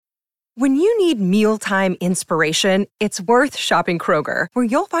When you need mealtime inspiration, it's worth shopping Kroger, where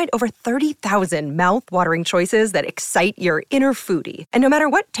you'll find over 30,000 mouth-watering choices that excite your inner foodie. And no matter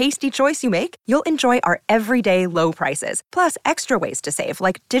what tasty choice you make, you'll enjoy our everyday low prices, plus extra ways to save,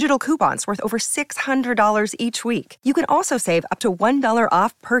 like digital coupons worth over $600 each week. You can also save up to $1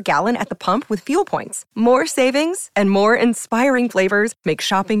 off per gallon at the pump with fuel points. More savings and more inspiring flavors make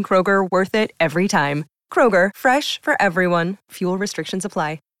shopping Kroger worth it every time. Kroger, fresh for everyone. Fuel restrictions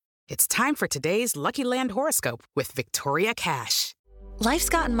apply. It's time for today's Lucky Land horoscope with Victoria Cash. Life's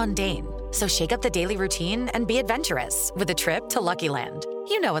gotten mundane, so shake up the daily routine and be adventurous with a trip to Lucky Land.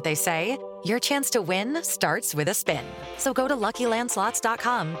 You know what they say, your chance to win starts with a spin. So go to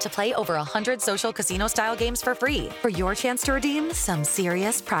LuckyLandSlots.com to play over 100 social casino-style games for free for your chance to redeem some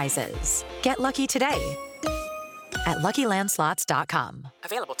serious prizes. Get lucky today at LuckyLandSlots.com.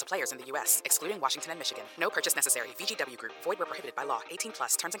 Available to players in the U.S., excluding Washington and Michigan. No purchase necessary. VGW Group. Void where prohibited by law. 18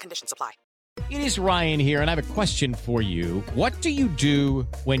 plus. Terms and conditions apply. It is Ryan here, and I have a question for you. What do you do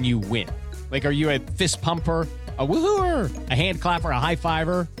when you win? Like, are you a fist pumper, a woohooer, a hand clapper, a high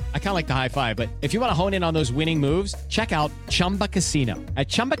fiver? I kind of like the high five, but if you want to hone in on those winning moves, check out Chumba Casino. At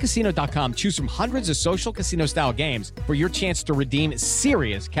ChumbaCasino.com, choose from hundreds of social casino-style games for your chance to redeem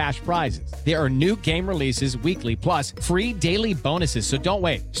serious cash prizes. There are new game releases weekly, plus free daily bonuses. So don't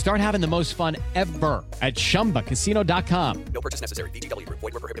wait. Start having the most fun ever at ChumbaCasino.com. No purchase necessary. VGW Group.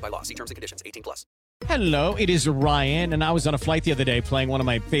 Void where prohibited by law. See terms and conditions. 18 plus. Hello, it is Ryan, and I was on a flight the other day playing one of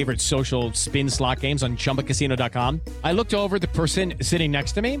my favorite social spin slot games on ChumbaCasino.com. I looked over at the person sitting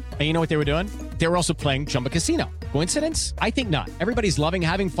next to me, and you know what they were doing? They were also playing Chumba Casino. Coincidence? I think not. Everybody's loving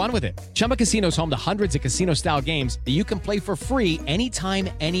having fun with it. Chumba Casino is home to hundreds of casino-style games that you can play for free anytime,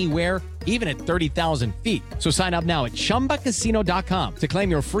 anywhere, even at 30,000 feet. So sign up now at ChumbaCasino.com to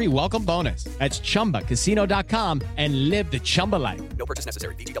claim your free welcome bonus. That's ChumbaCasino.com and live the Chumba life. No purchase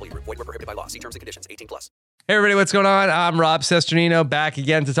necessary. VGW Group. Void where prohibited by law. See terms and conditions. 18 plus. Hey everybody, what's going on? I'm Rob Sesternino, back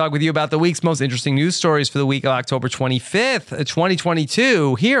again to talk with you about the week's most interesting news stories for the week of October 25th,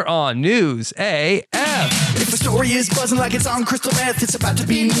 2022, here on News AF. If the story is buzzing like it's on crystal meth, it's about to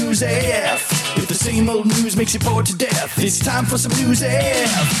be News AF. If the same old news makes you bored to death, it's time for some News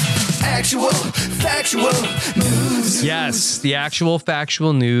AF. Actual, factual news. Yes, the actual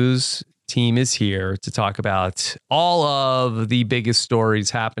factual news team is here to talk about all of the biggest stories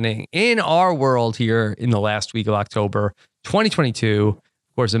happening in our world here in the last week of October 2022.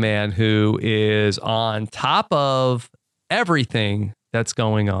 Of course, a man who is on top of everything that's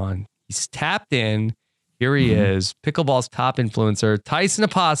going on. He's tapped in. Here he is, pickleball's top influencer, Tyson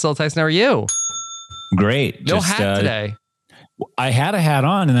Apostle. Tyson, how are you? Great. No hat today. I had a hat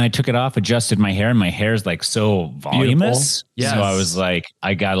on and then I took it off, adjusted my hair, and my hair is like so voluminous. Yes. So I was like,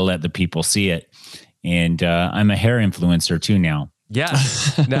 I got to let the people see it. And I'm a hair influencer too now.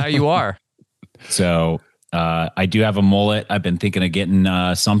 Yes, now you are. So I do have a mullet. I've been thinking of getting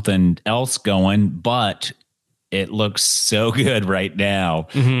something else going, but it looks so good right now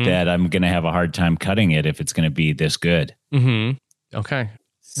that I'm going to have a hard time cutting it if it's going to be this good. Okay.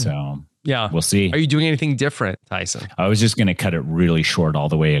 So yeah, we'll see. Are you doing anything different, Tyson? I was just going to cut it really short all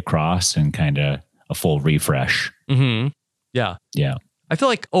the way across and kind of a full refresh. Yeah. Yeah. I feel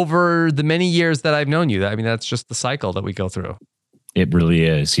like over the many years that I've known you, I mean, that's just the cycle that we go through. It really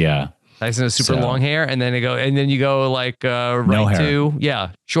is. Yeah. Tyson has super long hair, and then you go like right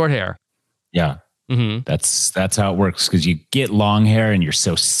to short hair. Yeah. That's how it works, because you get long hair and you're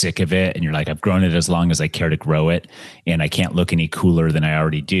so sick of it, and you're like, I've grown it as long as I care to grow it, and I can't look any cooler than I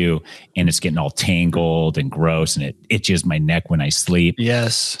already do, and it's getting all tangled and gross, and it itches my neck when I sleep.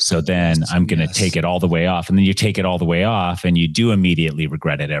 Yes. So then I'm going to take it all the way off, and then you take it all the way off, and you do immediately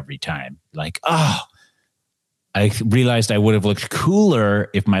regret it every time. Like, oh, I realized I would have looked cooler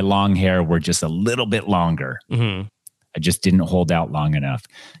if my long hair were just a little bit longer. I just didn't hold out long enough.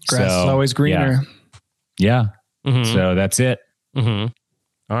 Grass is always greener. Yeah. So that's it. All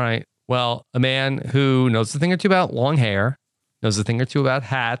right. Well, a man who knows a thing or two about long hair, knows a thing or two about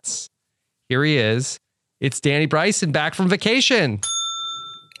hats. Here he is. It's Danny Bryson, back from vacation.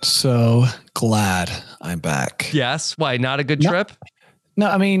 So glad I'm back. Yes. Why? Not a good trip? No,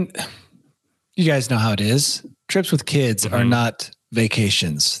 I mean, you guys know how it is. Trips with kids are not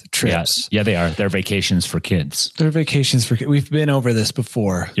vacations. Trips. Yeah, they are. They're vacations for kids. They're vacations for kids. We've been over this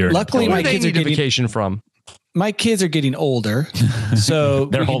before. Luckily, my kids are getting vacation from. My kids are getting older, so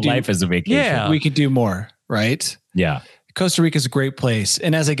their whole life is a vacation. Yeah, we could do more, right? Yeah. Costa Rica is a great place,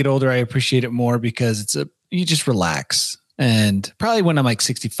 and as I get older, I appreciate it more because you just relax. And probably when I'm like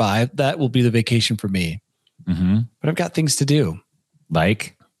 65, that will be the vacation for me. But I've got things to do,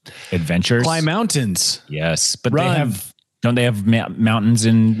 like adventures, climb mountains. Yes, but run. they have Don't they have mountains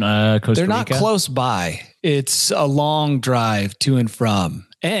in Costa Rica? They're not close by. It's a long drive to and from.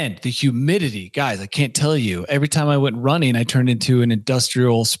 And the humidity, guys, I can't tell you. Every time I went running, I turned into an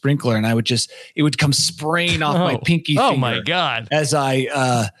industrial sprinkler, and it would come spraying off my pinky finger. Oh my God. As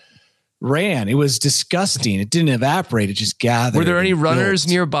I ran. It was disgusting. It didn't evaporate. It just gathered. Were there any runners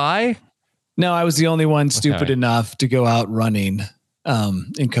nearby? No, I was the only one stupid enough to go out running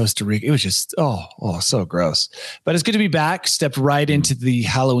in Costa Rica. It was just, so gross. But it's good to be back. Stepped right into the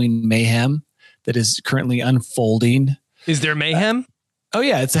Halloween mayhem that is currently unfolding. Is there mayhem? Oh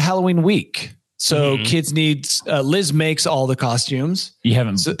yeah, it's a Halloween week. So kids need, Liz makes all the costumes. You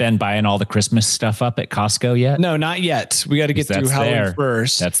haven't been buying all the Christmas stuff up at Costco yet? No, not yet. We got to get through Halloween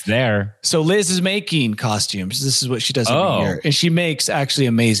first. That's there. So Liz is making costumes. This is what she does every year. And she makes actually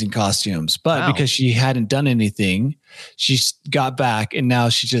amazing costumes. But because she hadn't done anything, she got back and now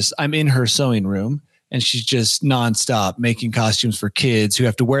I'm in her sewing room. And she's just nonstop making costumes for kids who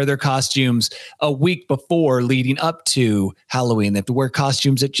have to wear their costumes a week before leading up to Halloween. They have to wear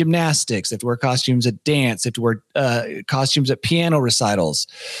costumes at gymnastics. They have to wear costumes at dance. They have to wear costumes at piano recitals.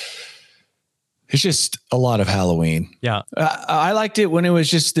 It's just a lot of Halloween. Yeah. I liked it when it was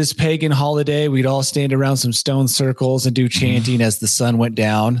just this pagan holiday. We'd all stand around some stone circles and do chanting as the sun went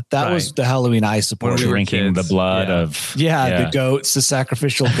down. That was the Halloween I supported. Drinking the blood of... Yeah, the goats, the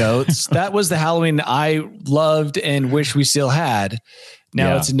sacrificial goats. That was the Halloween I loved and wish we still had.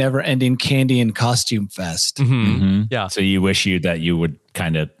 Now it's a never-ending candy and costume fest. Yeah. So you wish that you would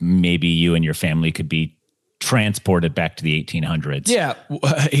kind of, maybe you and your family could be transported back to the 1800s. Yeah,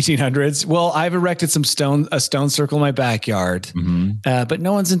 1800s. Well, I've erected a stone circle in my backyard, but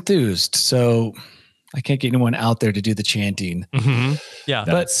no one's enthused. So I can't get anyone out there to do the chanting. Yeah,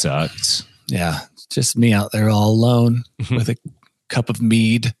 that sucks. Yeah, just me out there all alone with a cup of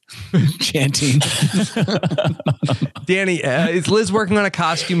mead chanting. Danny, is Liz working on a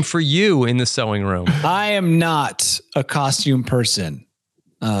costume for you in the sewing room? I am not a costume person.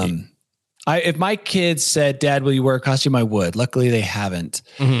 If my kids said, "Dad, will you wear a costume?" I would. Luckily, they haven't.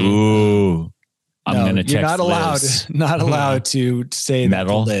 Ooh, I'm going to text You're not allowed. Liz. Not allowed to say that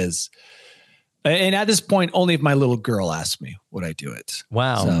to Liz. And at this point, only if my little girl asks me, would I do it?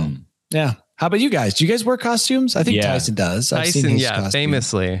 Wow. So, yeah. How about you guys? Do you guys wear costumes? I think Tyson does. I've seen his costume.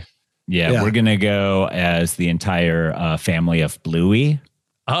 Famously. Yeah, we're going to go as the entire family of Bluey.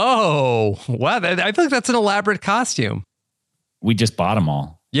 Oh, wow. I feel like that's an elaborate costume. We just bought them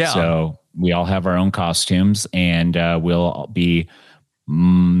all. Yeah. So we all have our own costumes, and we'll be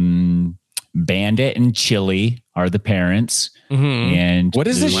Bandit and Chili are the parents. And what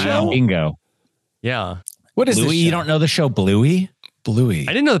is this show? Bingo. Yeah. What is Bluey? this show? You don't know the show Bluey? Bluey.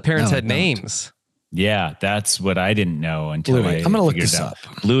 I didn't know the parents had names. Yeah, that's what I didn't know until Bluey. I'm going to look this up.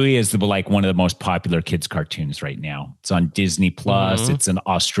 Bluey is one of the most popular kids cartoons right now. It's on Disney Plus. It's an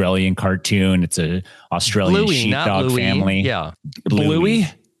Australian cartoon. It's a Australian Bluey, sheepdog family. Yeah. Bluey?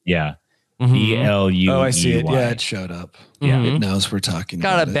 Yeah. BLUEY. Oh, I see it. Yeah, it showed up. Yeah, it knows we're talking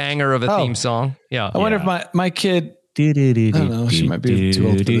about Got a banger of a theme song. Yeah. I wonder if my kid, I don't know, she might be too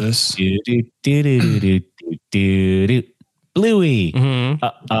old for this. Bluey.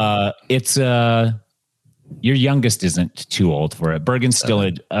 It's your youngest isn't too old for it. Bergen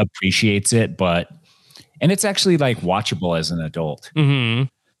still appreciates it, and it's actually like watchable as an adult. When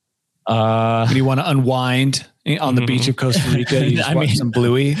you want to unwind on the beach of Costa Rica, you just watch some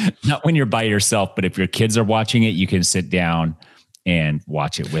Bluey. Not when you're by yourself, but if your kids are watching it, you can sit down and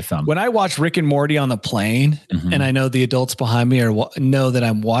watch it with them. When I watch Rick and Morty on the plane, and I know the adults behind me know that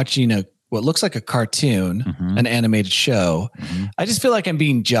I'm watching what looks like a cartoon, an animated show, I just feel like I'm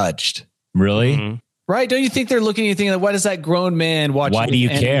being judged. Really? Right? Don't you think they're looking at you thinking, what is that grown man watching? Why do you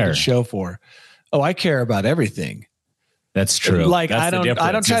care? Show for? Oh, I care about everything. That's true. Like That's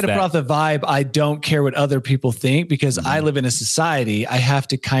I don't try to put off the vibe. I don't care what other people think because I live in a society. I have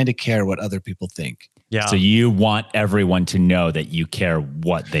to kind of care what other people think. Yeah. So you want everyone to know that you care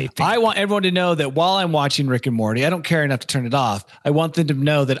what they think. I want everyone to know that while I'm watching Rick and Morty, I don't care enough to turn it off. I want them to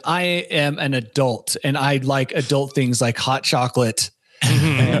know that I am an adult and I like adult things like hot chocolate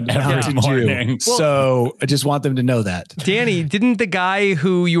and Mountain Dew. So I just want them to know that. Danny, didn't the guy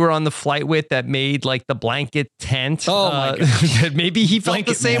who you were on the flight with that made like the blanket tent? Oh my gosh. Maybe he felt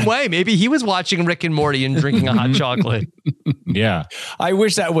the same way. Maybe he was watching Rick and Morty and drinking a hot chocolate. Yeah. I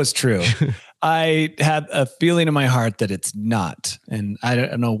wish that was true. I had a feeling in my heart that it's not. And I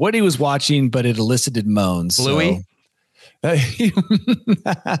don't know what he was watching, but it elicited moans. Bluey?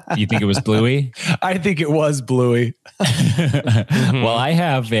 You think it was Bluey? I think it was Bluey. Well, I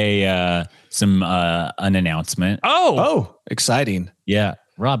have an announcement. Oh, exciting. Yeah.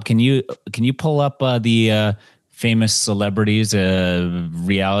 Rob, can you pull up the famous celebrities,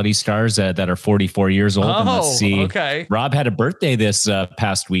 reality stars that are 44 years old. And let's see. Okay. Rob had a birthday this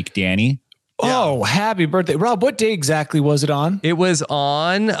past week, Danny. Oh, happy birthday. Rob, what day exactly was it on? It was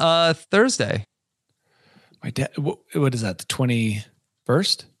on Thursday. My dad, what is that? The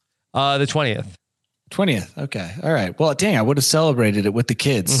 21st? The 20th. 20th. Okay. All right. Well, dang, I would have celebrated it with the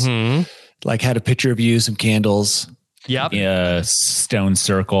kids. Mm-hmm. Like had a picture of you, some candles. Yep. Stone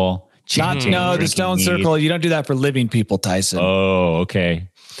circle. The stone circle. You don't do that for living people, Tyson. Oh, okay.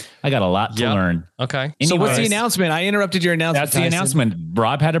 I got a lot to learn. Okay. So what's the announcement? I interrupted your announcement. That's the announcement.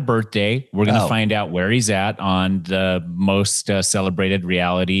 Rob had a birthday. We're going to find out where he's at on the most celebrated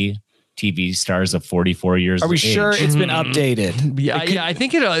reality TV stars of 44 years. Are we age. sure it's been updated? Yeah, I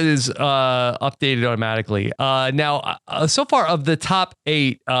think it is updated automatically. Now, so far of the top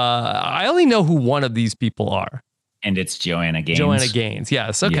 8, I only know who one of these people are. And it's Joanna Gaines. Joanna Gaines.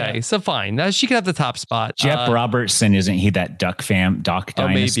 Yes. Okay. Yeah. So fine. Now she can have the top spot. Jeff Robertson, isn't he that Duck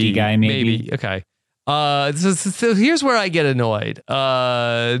Dynasty guy? Maybe. Okay. So here's where I get annoyed.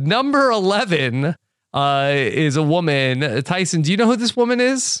 Number 11 is a woman. Tyson, do you know who this woman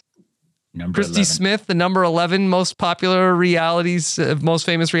is? Christy 11. Smith, the number 11 most popular most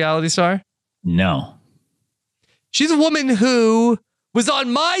famous reality star. No. She's a woman who was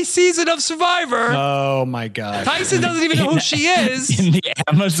on my season of Survivor. Oh my God. Tyson doesn't even know who she is. In the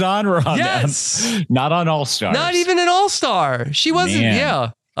Amazon or on not on All Stars. Not even an All Star. She wasn't.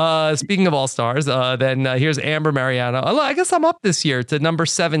 Man. Yeah. Speaking of All Stars, then here's Amber Mariano. I guess I'm up this year to number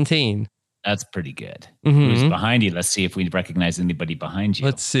 17. That's pretty good. Mm-hmm. Who's behind you? Let's see if we recognize anybody behind you.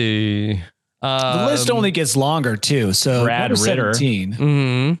 Let's see. The list only gets longer too. So Brad Ritter. 17.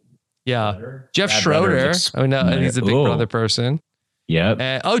 Mm-hmm. Yeah. Jeff Brad Schroeder. He's a Big Ooh. Brother person.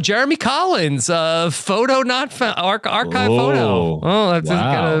 Yep. Jeremy Collins, photo not archive photo. Oh, that's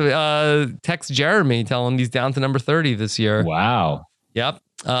gonna text Jeremy, tell him he's down to number 30 this year. Wow. Yep.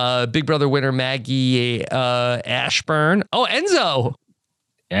 Big Brother winner Maggie Ashburn. Oh, Enzo.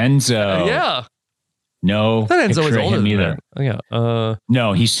 Yeah. No. I thought Enzo was older than either. that. Yeah.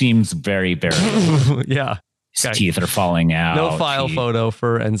 No, he seems very, very old. Yeah. His teeth are falling out. No file photo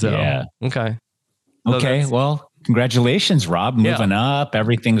for Enzo. Yeah. Okay. Okay. Well, congratulations, Rob. Moving up.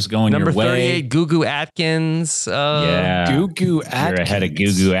 Everything's going number your way. 38, Gugu Atkins. Gugu Atkins. You're ahead of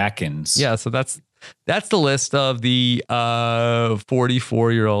Gugu Atkins. Yeah. So that's the list of the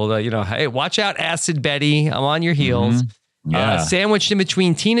 44-year-old. Hey, watch out, Acid Betty. I'm on your heels. Mm-hmm. Yeah. Sandwiched in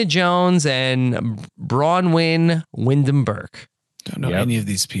between Tina Jones and Bronwyn Wyndham Burke. Don't know any of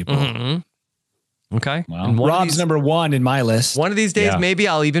these people. Mm-hmm. Okay. Well, Rob's number 1 in my list. One of these days, maybe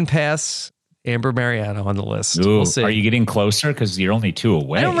I'll even pass Amber Mariano on the list. Ooh, we'll see. Are you getting closer? Because you're only 2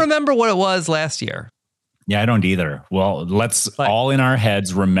 away. I don't remember what it was last year. Yeah, I don't either. Well, let's all in our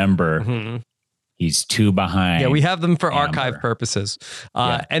heads remember he's 2 behind. Yeah, we have them for Amber. archive purposes.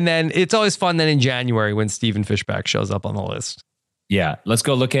 And then it's always fun then in January when Stephen Fishbach shows up on the list. Yeah, let's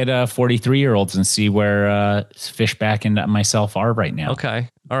go look at 43-year-olds and see where Fishbach and myself are right now. Okay.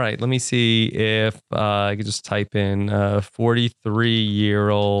 All right. Let me see if I could just type in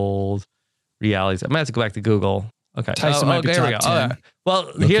 43-year-old realities. I might have to go back to Google. Okay. Tyson might be top 10. Right.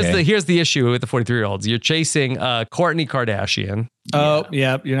 Well, here's the issue with the 43-year-olds. You're chasing Kourtney Kardashian. Oh,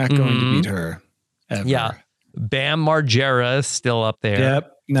 yeah. You're not going to beat her. Ever. Yeah. Bam Margera is still up there.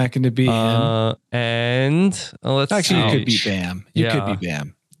 Yep. Not going to beat him. And let's actually, see. you could beat Bam. You could beat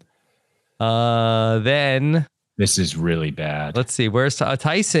Bam. Then this is really bad. Let's see. Where's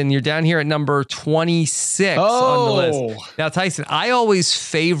Tyson? You're down here at number 26 on the list. Now, Tyson, I always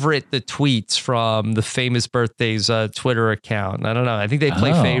favorite the tweets from the Famous Birthdays Twitter account. I don't know. I think they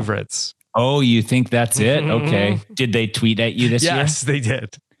play favorites. Oh, you think that's it? Okay. Did they tweet at you this year? Yes, they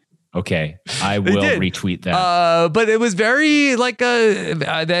did. Okay, I will retweet that. But it was very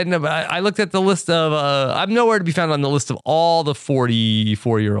then I looked at the list of I'm nowhere to be found on the list of all the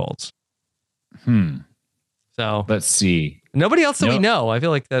 44-year-olds. So let's see. Nobody else that we know. I feel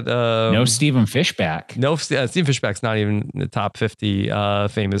like that. No Stephen Fishbach. No, Stephen Fishbach's not even in the top 50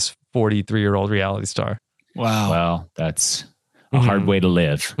 famous 43-year-old reality star. Wow. Well, that's a hard way to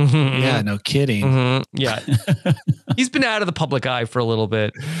live. Yeah, no kidding. Yeah. He's been out of the public eye for a little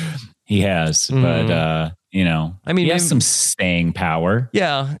bit. He has, but I mean, he has some staying power.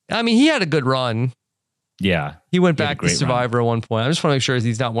 Yeah. I mean, he had a good run. Yeah. He went back to Survivor at one point. I just want to make sure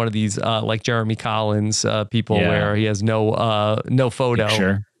he's not one of these like Jeremy Collins people where he has no photo.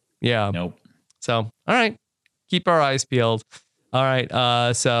 Picture. Yeah. Nope. So, all right. Keep our eyes peeled. All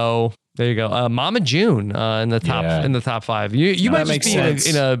right. So there you go. Mama June in the top 5. You might just be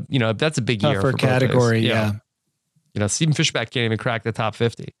in a that's a big year for category. Yeah. Stephen Fishbach can't even crack the top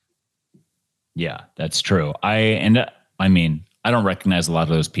 50. Yeah, that's true. I mean, I don't recognize a lot of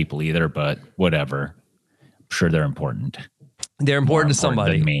those people either, but whatever. I'm sure they're important. They're important to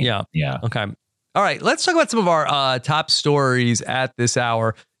somebody. Than me. Yeah. Yeah. Okay. All right. Let's talk about some of our top stories at this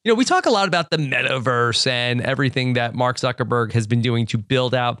hour. You know, we talk a lot about the metaverse and everything that Mark Zuckerberg has been doing to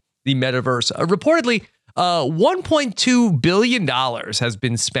build out the metaverse. Reportedly, $1.2 billion has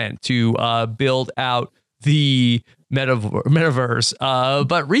been spent to build out the metaverse.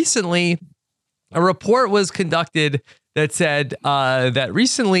 But recently, a report was conducted that said that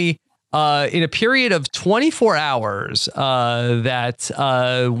recently, in a period of 24 hours, that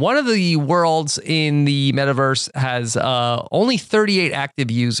one of the worlds in the metaverse has only 38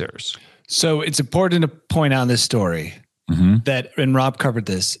 active users. So it's important to point out in this story that, and Rob covered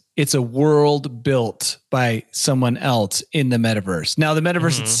this, it's a world built by someone else in the metaverse. Now, the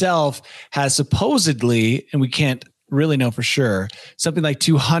metaverse itself has supposedly, and we can't really know for sure, something like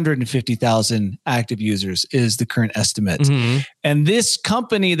 250,000 active users is the current estimate. And this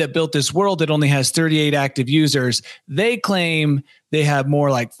company that built this world that only has 38 active users, they claim they have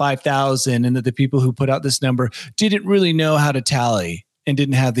more like 5,000, and that the people who put out this number didn't really know how to tally and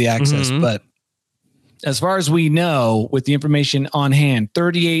didn't have the access. But as far as we know, with the information on hand,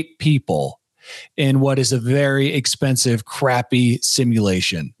 38 people in what is a very expensive, crappy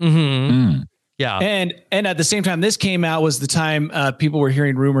simulation. Yeah. And at the same time this came out was the time people were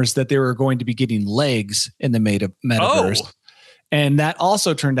hearing rumors that they were going to be getting legs in the metaverse. Oh. And that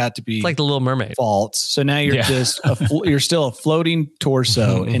also turned out to be it's like the Little Mermaid false. So now you're just you're still a floating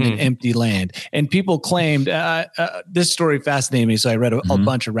torso in an empty land. And people claimed this story fascinated me, so I read a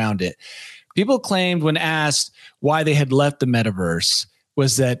bunch around it. People claimed when asked why they had left the metaverse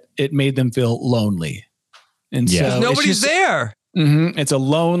was that it made them feel lonely. And so nobody's there. It's a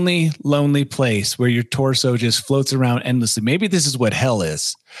lonely, lonely place where your torso just floats around endlessly. Maybe this is what hell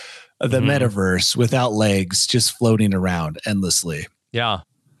is. The metaverse without legs, just floating around endlessly. Yeah.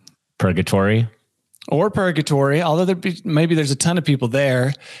 Purgatory. Or purgatory, although maybe there's a ton of people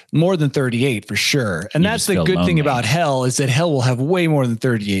there, more than 38 for sure. And that's the good thing about hell is that hell will have way more than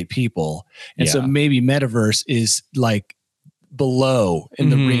 38 people. And so maybe metaverse is like below in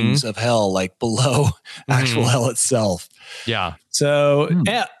the rings of hell, like below actual hell itself. Yeah. So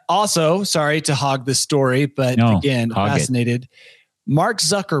also, sorry to hog this story, but again, fascinated. Mark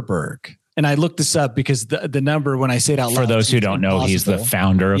Zuckerberg, and I looked this up because the number, when I say it out loud, for those who don't know, he's the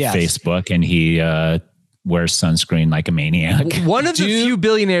founder of Facebook, and he wears sunscreen like a maniac. One of the few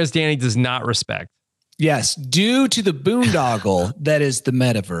billionaires Danny does not respect. Yes, due to the boondoggle that is the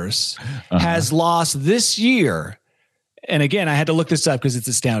metaverse, has lost this year. And again, I had to look this up because it's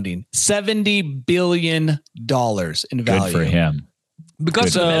astounding. $70 billion in value. Good for him.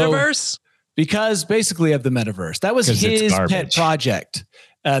 Because of the metaverse? Because basically of the metaverse. That was his pet project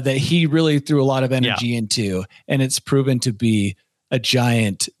that he really threw a lot of energy into. And it's proven to be a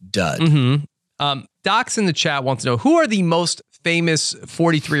giant dud. Docs in the chat wants to know, who are the most famous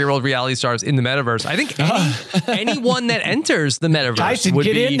 43-year-old reality stars in the metaverse? I think anyone that enters the metaverse Tyson, would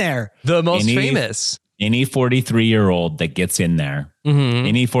get be in there. The most famous. Any 43-year-old that gets in there,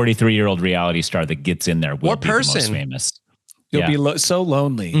 any 43-year-old reality star that gets in there will be the most famous. You'll be so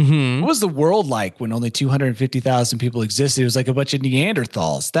lonely. What was the world like when only 250,000 people existed? It was like a bunch of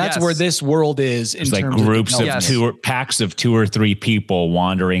Neanderthals. That's where this world is. It's like groups of packs of 2 or 3 people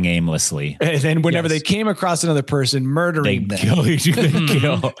wandering aimlessly. And then whenever they came across another person, murdering them.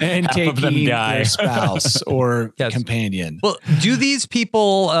 Kill and taking their spouse or companion. Well, do these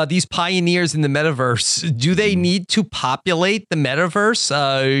people, these pioneers in the metaverse, do they need to populate the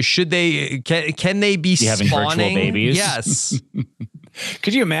metaverse? Should they, can they be having spawning virtual babies? Yes.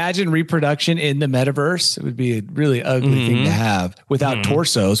 Could you imagine reproduction in the metaverse? It would be a really ugly thing to have without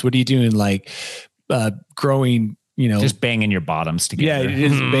torsos. What are you doing? Like growing, just banging your bottoms together. Yeah,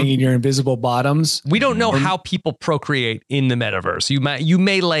 just banging your invisible bottoms. We don't know how people procreate in the metaverse. You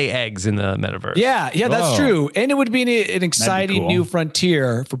may lay eggs in the metaverse. Yeah, that's true. And it would be an exciting new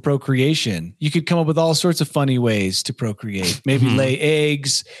frontier for procreation. You could come up with all sorts of funny ways to procreate. Maybe lay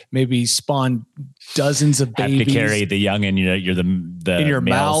eggs, maybe spawn dozens of babies. Have to carry the young in your in your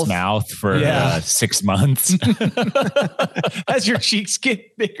mouth for 6 months. As your cheeks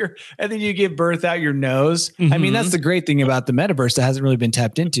get bigger and then you give birth out your nose. I mean, that's the great thing about the metaverse that hasn't really been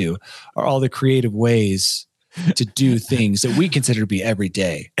tapped into, are all the creative ways to do things that we consider to be every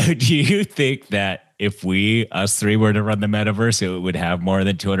day. Do you think that if us three were to run the metaverse, it would have more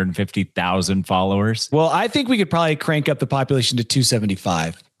than 250,000 followers? Well, I think we could probably crank up the population to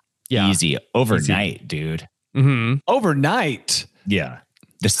 275. Yeah. Easy. Overnight, dude. Overnight. Yeah.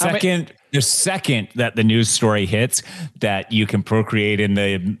 The second that the news story hits that you can procreate in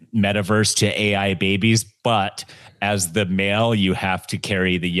the metaverse to AI babies, but as the male, you have to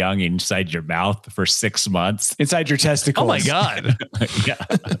carry the young inside your mouth for 6 months. Inside your testicles. Oh my God.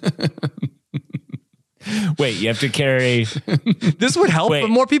 Wait, you have to carry. This would help if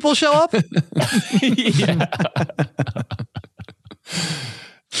more people show up. Yeah.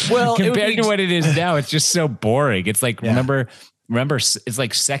 Well, compared to what it is now, it's just so boring. It's like, remember, it's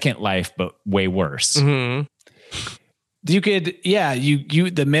like Second Life, but way worse. Mm-hmm. You could,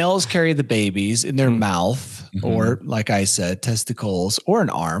 the males carry the babies in their mouth, or like I said, testicles or an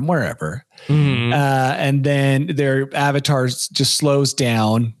arm, wherever. Mm-hmm. And then their avatars just slows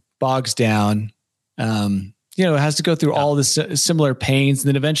down, bogs down. It has to go through all the similar pains, and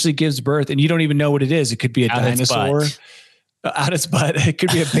then eventually gives birth, and you don't even know what it is. It could be a dinosaur out its butt. It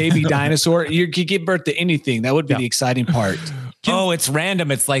could be a baby dinosaur. You could give birth to anything. That would be the exciting part. It's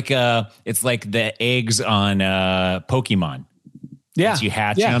random. It's like the eggs on Pokemon. Yeah. Once you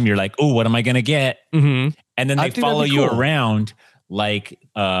hatch them, you're like, oh, what am I going to get? Mm-hmm. And then they follow you around like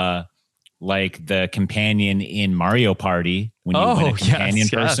the companion in Mario Party. When you win a companion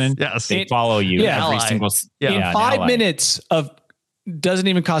person, they follow you every single. In 5 minutes of, doesn't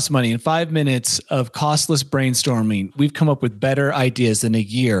even cost money. In 5 minutes of costless brainstorming, we've come up with better ideas than a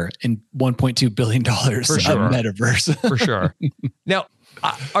year in $1.2 billion of metaverse. For sure. Now,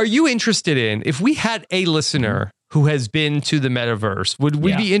 are you interested in, if we had a listener who has been to the metaverse, would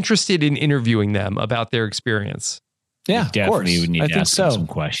we be interested in interviewing them about their experience? Yeah, definitely. Of would need I to think ask so. them some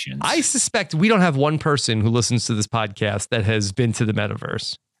questions. I suspect we don't have one person who listens to this podcast that has been to the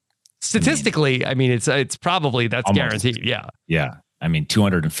metaverse. Statistically, I mean it's probably that's almost guaranteed. Yeah. Yeah. I mean,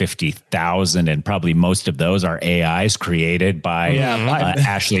 250,000, and probably most of those are AIs created by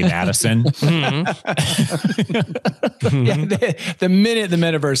Ashley Madison. The minute the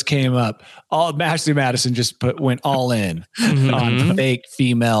metaverse came up, Ashley Madison just went all in on fake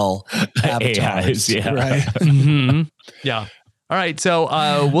female avatars. AIs, right? Yeah. All right.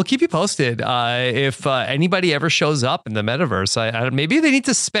 So we'll keep you posted. If anybody ever shows up in the metaverse, maybe they need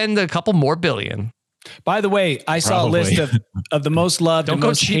to spend a couple more billion. By the way, I saw a list of the most loved Don't and go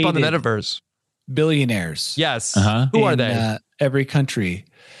most cheap on the hated metaverse. Billionaires. Yes. Who are they? Every country.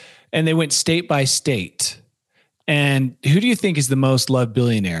 And they went state by state. And who do you think is the most loved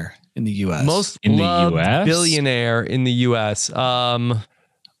billionaire in the U.S.? Most loved billionaire in the U.S. Michael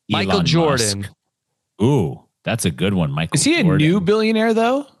Jordan. Musk. Ooh, that's a good one. Michael. Is he Jordan. a new billionaire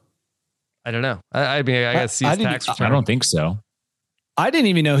though? I don't know. I mean, I got to see his tax return. I don't think so. I didn't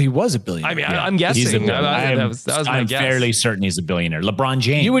even know he was a billionaire. I mean, I'm guessing. That was my guess. Fairly certain he's a billionaire. LeBron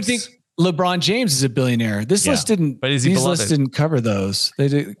James. You would think LeBron James is a billionaire. This list didn't. But is he these beloved? lists didn't cover those. They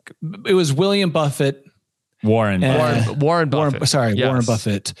did. It was William Buffett, Warren Buffett. Warren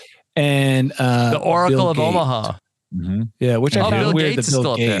Buffett, and the Oracle Bill of Gates. Omaha. Mm-hmm. Yeah, which I found Bill weird. Gates that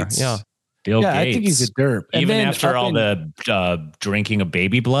Bill is still Gates. up there. Yeah. Bill Gates. I think he's a derp. And Even then after all the drinking of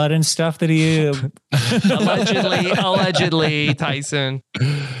baby blood and stuff that he allegedly, Tyson.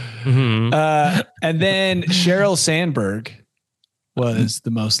 Mm-hmm. And then Sheryl Sandberg was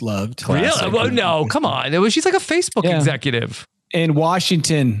the most loved. Really? Well, no, come on. She's like a Facebook executive in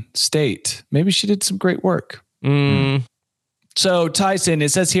Washington State. Maybe she did some great work. So Tyson,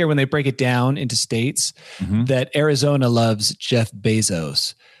 it says here when they break it down into states that Arizona loves Jeff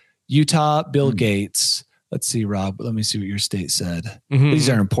Bezos, Utah, Bill Gates. Let's see, Rob. Let me see what your state said. These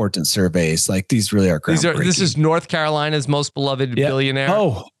are important surveys. Like these really are groundbreaking. This is North Carolina's most beloved billionaire.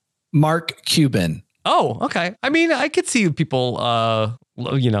 Oh, Mark Cuban. Oh, okay. I mean, I could see people. I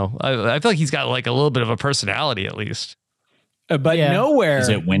feel like he's got like a little bit of a personality at least. But nowhere is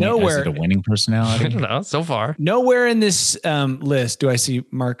it winning. Nowhere, is it a winning personality? I don't know. So far, nowhere in this list do I see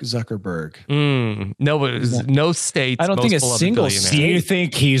Mark Zuckerberg. No, but no states. I don't think a single state. Do you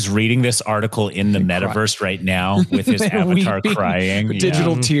think he's reading this article in the metaverse right now with his avatar crying,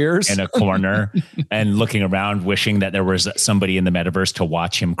 digital tears in a corner, and looking around, wishing that there was somebody in the metaverse to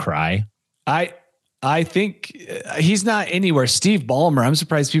watch him cry? I think he's not anywhere. Steve Ballmer. I'm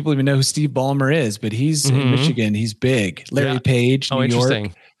surprised people even know who Steve Ballmer is, but he's in Michigan. He's big. Larry Page, New York.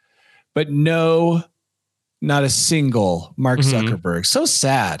 But no, not a single Mark Zuckerberg. So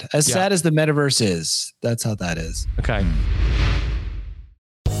sad. As sad as the metaverse is, that's how that is. Okay.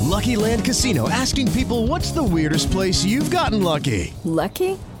 Lucky Land Casino, asking people, what's the weirdest place you've gotten lucky?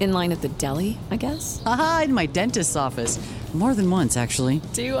 Lucky? In line at the deli, I guess? Aha, in my dentist's office. More than once, actually.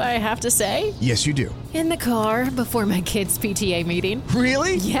 Do I have to say? Yes, you do. In the car before my kids' PTA meeting.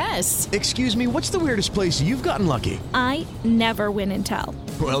 Really? Yes. Excuse me, what's the weirdest place you've gotten lucky? I never win and tell.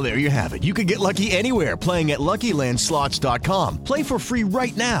 Well, there you have it. You can get lucky anywhere, playing at LuckyLandSlots.com. Play for free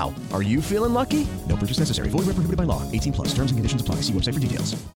right now. Are you feeling lucky? No purchase necessary. Void where prohibited by law. 18 plus. Terms and conditions apply. See website for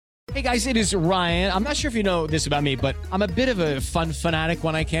details. Hey guys, it is Ryan. I'm not sure if you know this about me, but I'm a bit of a fun fanatic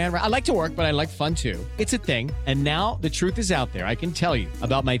when I can. I like to work, but I like fun too. It's a thing. And now the truth is out there. I can tell you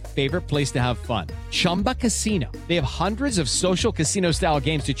about my favorite place to have fun. Chumba Casino. They have hundreds of social casino style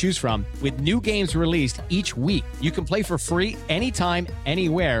games to choose from with new games released each week. You can play for free anytime,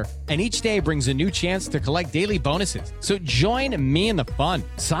 anywhere. And each day brings a new chance to collect daily bonuses. So join me in the fun.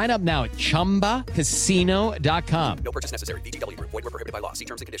 Sign up now at ChumbaCasino.com. No purchase necessary. VGW Group. Void where prohibited by law. See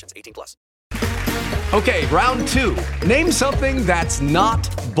terms and conditions. 18 plus. Okay, round two. Name something that's not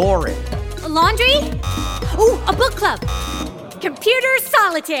boring. A laundry? Ooh, a book club. Computer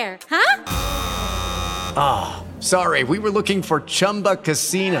solitaire, huh? Ah, sorry. We were looking for Chumba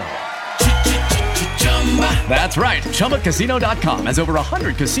Casino. That's right. ChumbaCasino.com has over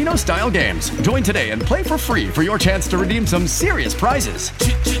 100 casino-style games. Join today and play for free for your chance to redeem some serious prizes.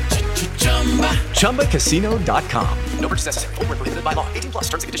 ChumbaCasino.com. No purchase necessary. Void where prohibited by law. 18 plus.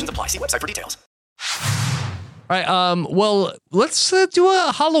 Terms and conditions apply. See website for details. All right. Well, let's do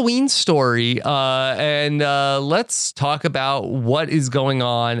a Halloween story, and let's talk about what is going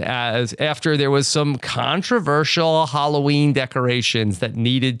on after there was some controversial Halloween decorations that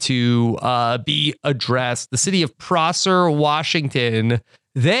needed to be addressed. The city of Prosser, Washington,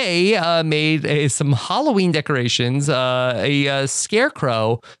 they made some Halloween decorations, a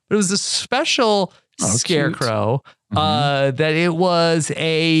scarecrow, but it was a special scarecrow. That it was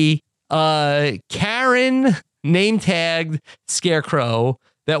a Karen name tagged scarecrow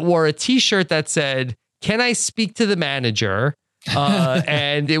that wore a t-shirt that said, "Can I speak to the manager?"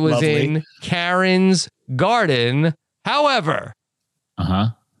 And it was in Karen's garden. However,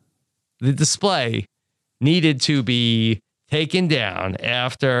 the display needed to be taken down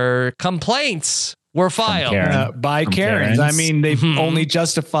after complaints were filed by Karens. I mean, they've only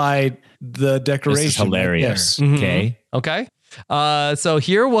justified the decoration. This is hilarious. Right Okay. So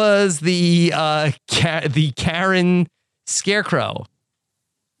here was the Karen scarecrow.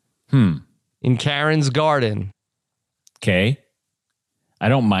 In Karen's garden. Okay. I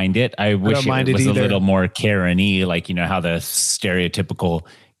don't mind it. I wish it was a little more Karen-y, like, you know, how the stereotypical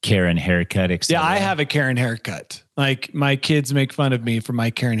Karen haircut, etc. Yeah, I have a Karen haircut. Like, my kids make fun of me for my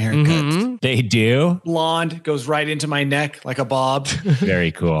Karen haircut. They do? Blonde, goes right into my neck like a bob.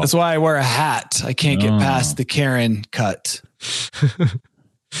 Very cool. That's why I wear a hat. I can't get past the Karen cut.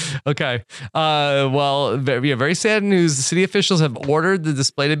 Okay. Well, very sad news. The city officials have ordered the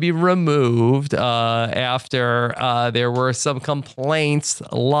display to be removed after there were some complaints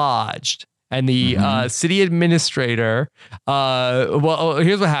lodged. And the city administrator,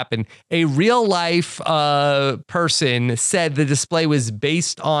 here's what happened. A real life person said the display was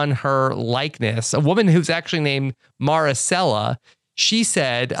based on her likeness. A woman who's actually named Maricela. She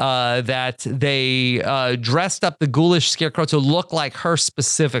said that they dressed up the ghoulish scarecrow to look like her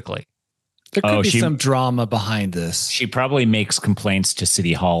specifically. There could be some drama behind this. She probably makes complaints to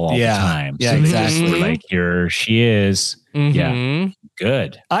City Hall all the time. Yeah, exactly. Like, here she is. Yeah,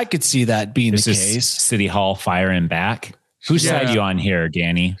 good. I could see that being this the is case. City Hall firing back. Whose side are you on here,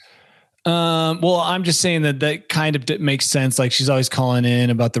 Danny? Well, I'm just saying that kind of makes sense. Like, she's always calling in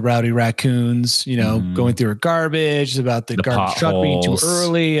about the rowdy raccoons, you know, going through her garbage, about the garbage truck being too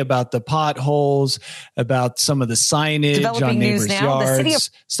early, about the potholes, about some of the signage on neighbors' yards,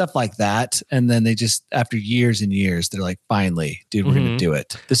 stuff like that. And then they just, after years and years, they're like, finally, dude, we're going to do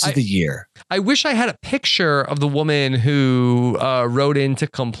it. This is the year. I wish I had a picture of the woman who wrote in to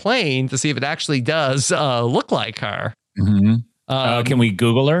complain to see if it actually does look like her. Can we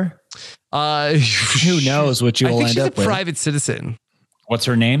Google her? Who knows what you'll end up with? She's a private citizen. What's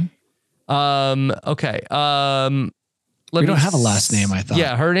her name? Okay. We don't have a last name, I thought.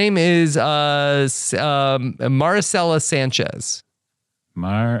 Yeah, her name is Maricela Sanchez.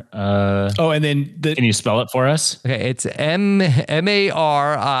 and then can you spell it for us? Okay, it's Maricela,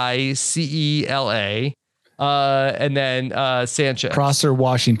 and then Sanchez. Prosser,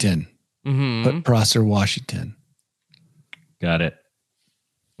 Washington. Put Prosser, Washington. Got it.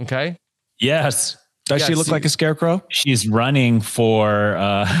 Okay. Yes. Does she look like a scarecrow? She's running for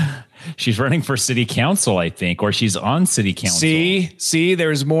city council, I think, or she's on city council. See,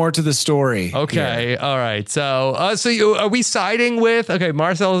 there's more to the story. Okay. All right. So, are we siding with,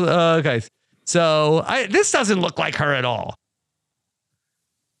 Marcel? Okay. So this doesn't look like her at all.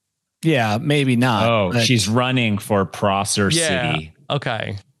 Yeah, maybe not. Oh, she's running for Prosser City.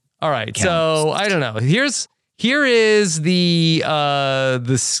 Okay. All right. Council. So I don't know. Here is the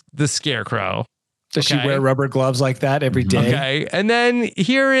scarecrow. Does she wear rubber gloves like that every day? Okay. And then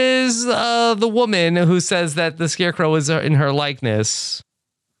here is the woman who says that the Scarecrow is in her likeness.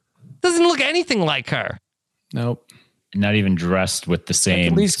 Doesn't look anything like her. Nope. Not even dressed with the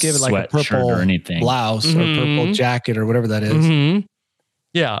same at least give it like a purple or anything. blouse or purple jacket or whatever that is.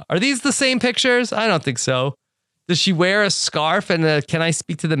 Yeah. Are these the same pictures? I don't think so. Does she wear a scarf and a "Can I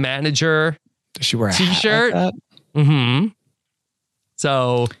speak to the manager"? Does she wear a t-shirt? hat like that?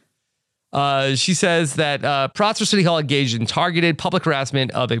 So she says that Prosser City Hall engaged in targeted public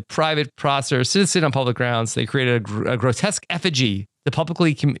harassment of a private Prosser citizen on public grounds. They created a grotesque effigy to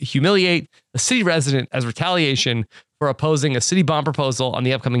publicly humiliate a city resident as retaliation for opposing a city bond proposal on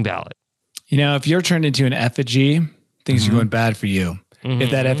the upcoming ballot. You know, if you're turned into an effigy, things are going bad for you.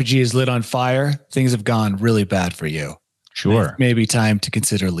 If that effigy is lit on fire, things have gone really bad for you. Sure. Maybe time to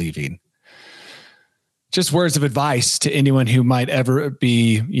consider leaving. Just words of advice to anyone who might ever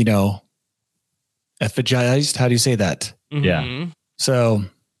be, you know, effigized. How do you say that? Yeah. So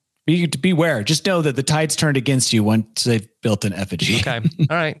beware. Just know that the tide's turned against you once they've built an effigy. Okay.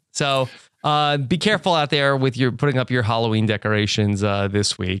 All right. So be careful out there with your putting up your Halloween decorations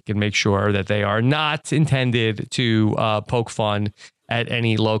this week, and make sure that they are not intended to poke fun at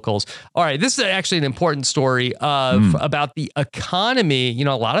any locals. All right. This is actually an important story about the economy. You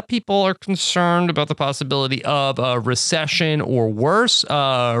know, a lot of people are concerned about the possibility of a recession or worse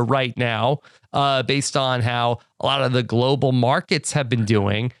right now, based on how a lot of the global markets have been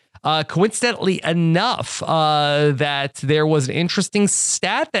doing. Coincidentally enough, that there was an interesting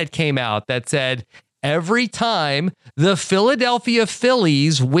stat that came out that said every time the Philadelphia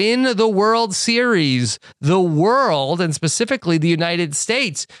Phillies win the World Series, the world, and specifically the United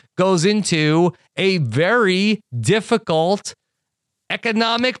States, goes into a very difficult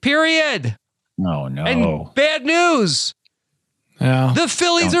economic period. Oh, no. And bad news. Yeah. The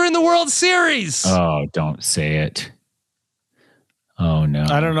Phillies are in the World Series. Oh, don't say it. Oh, no.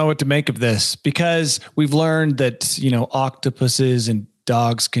 I don't know what to make of this, because we've learned that, you know, octopuses and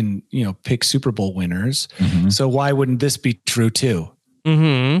dogs can, you know, pick Super Bowl winners. So why wouldn't this be true too?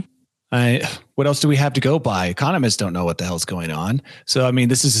 What else do we have to go by? Economists don't know what the hell's going on. So, I mean,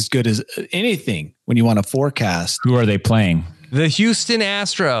 this is as good as anything when you want to forecast. Who are they playing? The Houston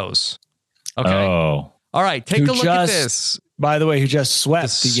Astros. Okay. Oh. All right. Take a look at this. By the way, who just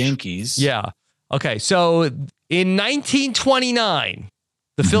swept the Yankees. Yeah. Okay. So in 1929,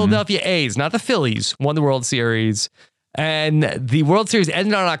 the Philadelphia A's, not the Phillies, won the World Series. And the World Series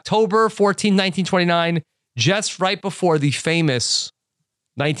ended on October 14, 1929, just right before the famous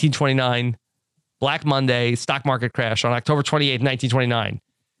 1929 Black Monday stock market crash on October 28, 1929.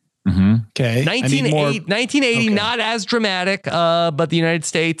 Okay. 1980, not as dramatic, but the United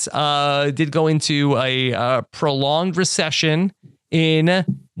States did go into a prolonged recession in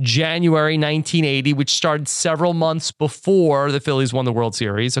January 1980, which started several months before the Phillies won the World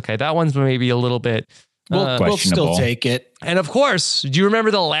Series. Okay, that one's maybe a little bit... We'll still take it. And of course, do you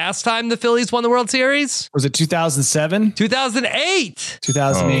remember the last time the Phillies won the World Series? Was it 2007? 2008.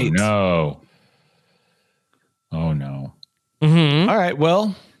 2008. Oh, no. Oh, no. All right.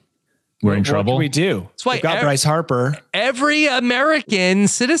 Well, we're in trouble. What can we do? That's why we've got Bryce Harper. Every American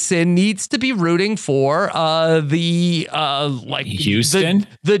citizen needs to be rooting for the Houston,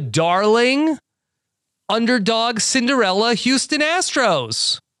 the darling underdog Cinderella Houston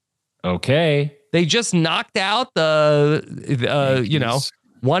Astros. Okay. They just knocked out the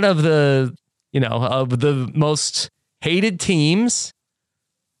one of the, of the most hated teams.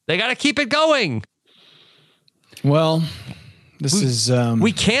 They got to keep it going. Well,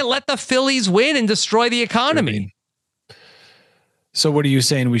 we can't let the Phillies win and destroy the economy. So what are you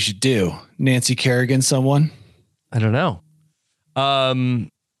saying we should do? Nancy Kerrigan, someone? I don't know.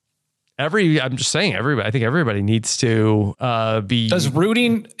 I'm just saying, everybody. I think everybody needs to be. Does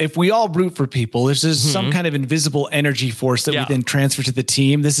rooting? If we all root for people, there's some kind of invisible energy force that we then transfer to the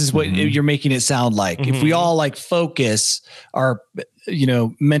team. This is what you're making it sound like. If we all focus our,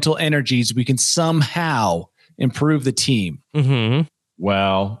 mental energies, we can somehow improve the team.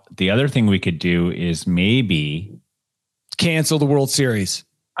 Well, the other thing we could do is maybe cancel the World Series.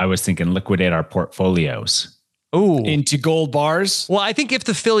 I was thinking liquidate our portfolios. Ooh. Into gold bars? Well, I think if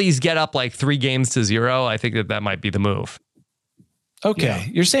the Phillies get up 3-0, I think that might be the move. Okay. Yeah.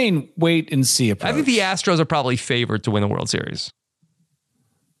 You're saying wait and see approach. I think the Astros are probably favored to win the World Series.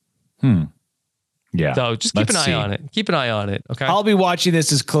 Yeah. So just keep an eye on it. Keep an eye on it. Okay. I'll be watching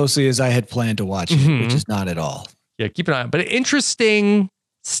this as closely as I had planned to watch it, which is not at all. Yeah, keep an eye on it. But interesting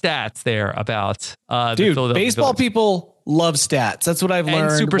stats there about baseball people love stats. That's what I've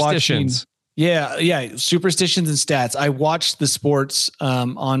learned. And superstitions. Yeah. Superstitions and stats. I watched the sports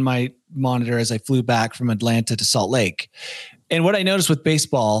on my monitor as I flew back from Atlanta to Salt Lake. And what I noticed with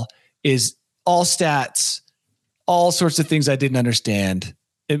baseball is all stats, all sorts of things I didn't understand.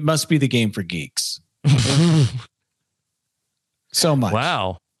 It must be the game for geeks. So much.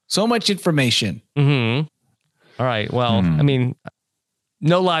 Wow. So much information. Mm-hmm. All right. Well, I mean,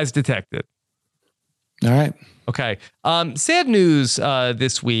 no lies detected. All right. Okay. Sad news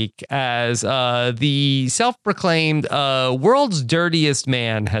this week as the self-proclaimed world's dirtiest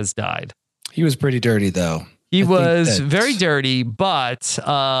man has died. He was pretty dirty, though. He was very dirty, but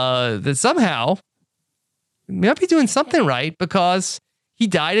that somehow he might be doing something right because he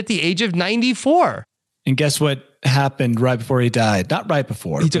died at the age of 94. And guess what happened right before he died? Not right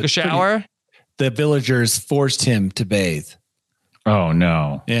before. He took a shower. The villagers forced him to bathe. Oh,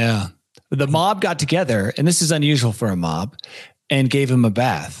 no. Yeah. The mob got together, and this is unusual for a mob, and gave him a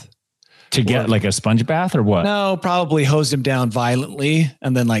bath. To get like a sponge bath or what? No, probably hosed him down violently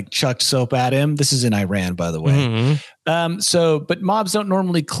and then like chucked soap at him. This is in Iran, by the way. But mobs don't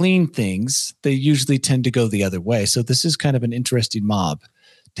normally clean things. They usually tend to go the other way. So this is kind of an interesting mob,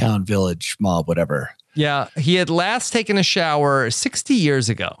 town, village, mob, whatever. Yeah. He had last taken a shower 60 years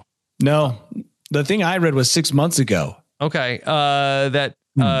ago. No, the thing I read was 6 months ago. Okay.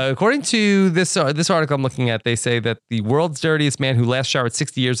 According to this article I'm looking at, they say that the world's dirtiest man who last showered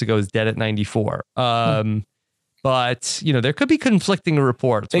 60 years ago is dead at 94. But, there could be conflicting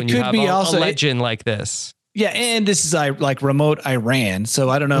reports when you have a legend like this. Yeah, and this is like remote Iran, so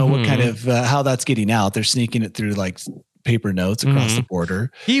I don't know what kind of how that's getting out. They're sneaking it through like paper notes across the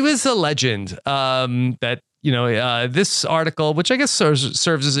border. He was a legend this article, which I guess serves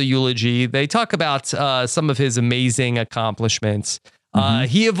as a eulogy, they talk about some of his amazing accomplishments.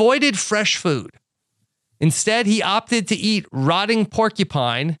 He avoided fresh food. Instead, he opted to eat rotting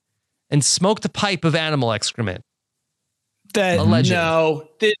porcupine and smoked a pipe of animal excrement. No,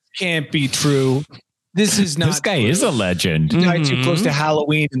 this can't be true. This is not. This guy is a legend. He died too close to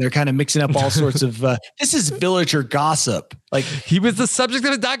Halloween, and they're kind of mixing up all sorts of. This is villager gossip. Like he was the subject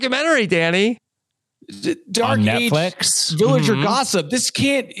of a documentary, Danny. Dark on Age Netflix. Villager gossip. This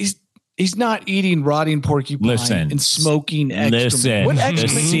can't. He's not eating rotting porcupine and smoking excrement. What excrement the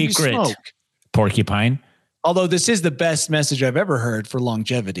secret do you smoke? Porcupine. Although this is the best message I've ever heard for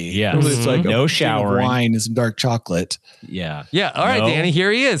longevity. Yeah. It's like no showering, wine and some dark chocolate. Yeah. Yeah. All right, Danny,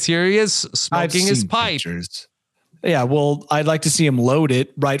 here he is. Here he is smoking his pipe. Pictures. Yeah. Well, I'd like to see him load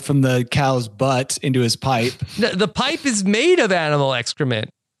it right from the cow's butt into his pipe. The pipe is made of animal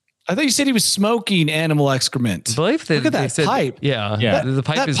excrement. I thought you said he was smoking animal excrement. I believe Look at that pipe. Yeah. The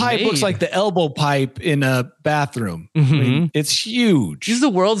pipe is pipe made. looks like the elbow pipe in a bathroom. I mean, it's huge. He's the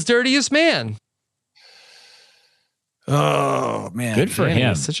world's dirtiest man. Oh, man. Good for him.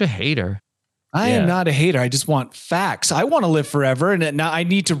 He's such a hater. I am not a hater. I just want facts. I want to live forever. And now I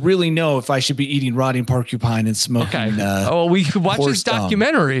need to really know if I should be eating rotting porcupine and smoking. We could watch this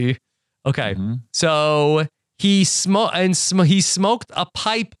documentary. Okay. So he smoked a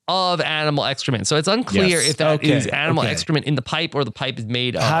pipe of animal excrement. So it's unclear if that is animal excrement in the pipe or the pipe is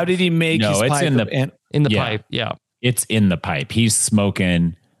made of. How did he make his pipe? In the pipe. Yeah. It's in the pipe. He's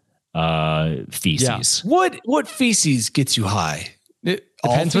smoking feces. Yeah. What feces gets you high?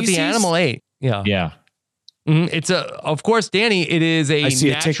 Depends what the animal ate. Yeah. Yeah. It's of course, Danny, it is a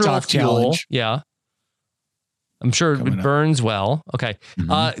natural fuel. Challenge. Yeah. I'm sure it burns well. Okay.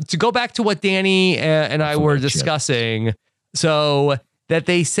 To go back to what Danny and I were discussing. So that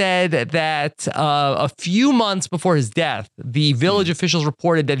they said that a few months before his death, the village officials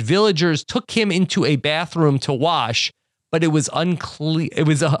reported that villagers took him into a bathroom to wash, but it was unclear. It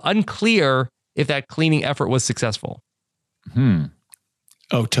was unclear if that cleaning effort was successful.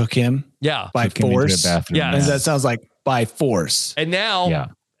 Oh, took him? Yeah. By force? Yeah. And that sounds like by force. And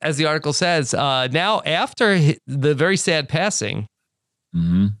now, as the article says, now after the very sad passing,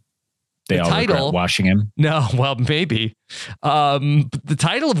 they all regret washing him. No, well, maybe. The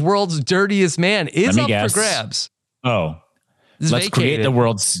title of World's Dirtiest Man is up for grabs. Oh, let's create the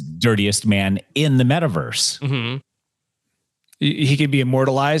world's dirtiest man in the metaverse. He could be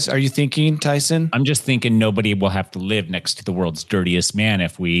immortalized. Are you thinking, Tyson? I'm just thinking nobody will have to live next to the world's dirtiest man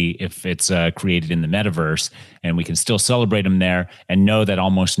if it's created in the metaverse, and we can still celebrate him there and know that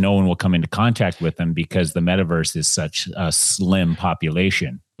almost no one will come into contact with him because the metaverse is such a slim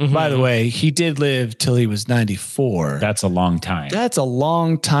population. By the way, he did live till he was 94. That's a long time. That's a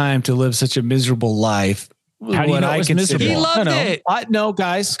long time to live such a miserable life. How do you know it was miserable? He loved it. No,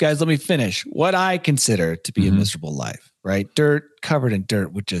 guys, let me finish. What I consider to be a miserable life. Right? Dirt, covered in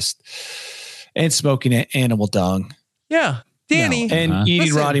dirt and smoking animal dung. Yeah. Danny. No. And eating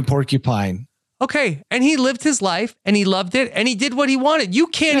listen. rotting porcupine. Okay, and he lived his life, and he loved it, and he did what he wanted. You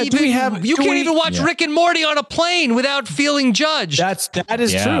can't even watch Rick and Morty on a plane without feeling judged. That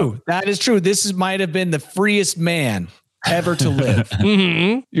is true. That is true. This might have been the freest man ever to live.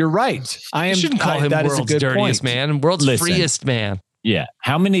 You're right. You shouldn't call him world's dirtiest man, world's freest man. Yeah.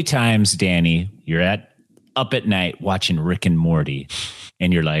 How many times, Danny, you're up at night watching Rick and Morty,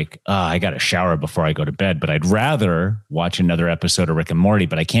 and you're like, I got to shower before I go to bed, but I'd rather watch another episode of Rick and Morty,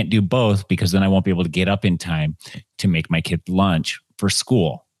 but I can't do both because then I won't be able to get up in time to make my kid lunch for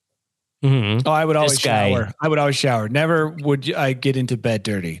school. Mm-hmm. Oh, I would always shower. I would always shower. Never would I get into bed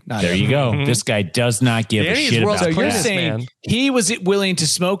dirty. There you go. This guy does not give a shit about that. So you're saying he was willing to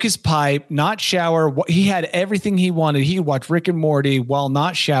smoke his pipe, not shower. He had everything he wanted. He could watch Rick and Morty while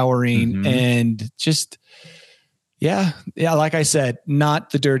not showering and just... Yeah. Like I said,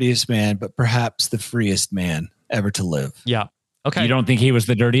 not the dirtiest man, but perhaps the freest man ever to live. Yeah. Okay. You don't think he was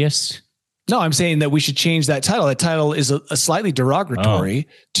the dirtiest? No, I'm saying that we should change that title. That title is a slightly derogatory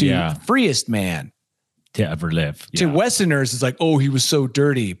to freest man to ever live. To Westerners, it's like, oh, he was so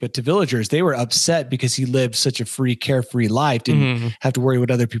dirty. But to villagers, they were upset because he lived such a free, carefree life, didn't have to worry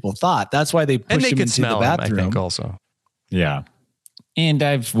what other people thought. That's why they pushed him into the bathroom. I think also. Yeah. And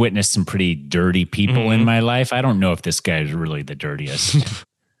I've witnessed some pretty dirty people in my life. I don't know if this guy is really the dirtiest.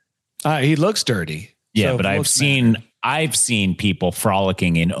 He looks dirty. Yeah, So but I've seen people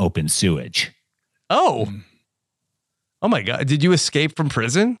frolicking in open sewage. Oh my God! Did you escape from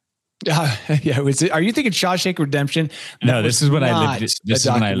prison? Yeah. Are you thinking Shawshank Redemption? No, this is when I lived. This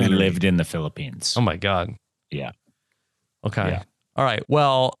is when I lived in the Philippines. Oh my God! Yeah. Okay. Yeah. All right.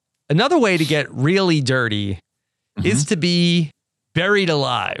 Well, another way to get really dirty is to be buried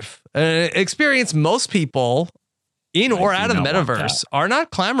alive. Experience most people in or out of the metaverse are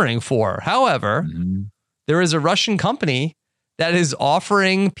not clamoring for. However, there is a Russian company that is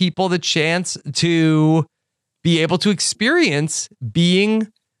offering people the chance to be able to experience being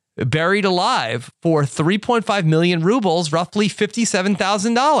buried alive for 3.5 million rubles, roughly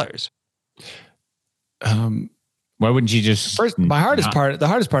 $57,000. Why wouldn't you just... The hardest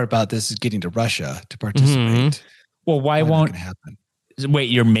part about this is getting to Russia to participate. Well, why won't... happen?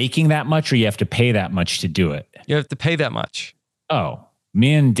 Wait, you're making that much or you have to pay that much to do it? You have to pay that much. Oh,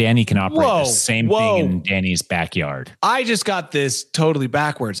 me and Danny can operate the same thing in Danny's backyard. I just got this totally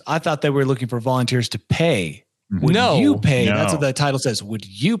backwards. I thought that we were looking for volunteers to pay. Would you pay? No. That's what the title says. Would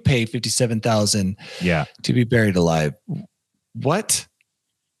you pay $57,000 to be buried alive? What?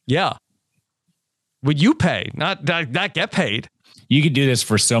 Yeah. Would you pay? Not get paid. You could do this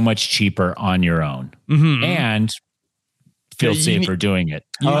for so much cheaper on your own. And feel safer doing it.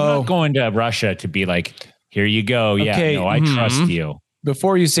 I'm not going to Russia to be like, here you go. Yeah, I trust you.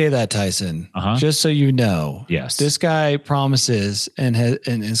 Before you say that, Tyson, just so you know, this guy promises and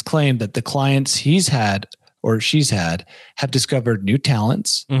has claimed that the clients he's had or she's had have discovered new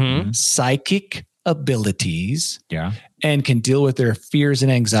talents, psychic abilities, and can deal with their fears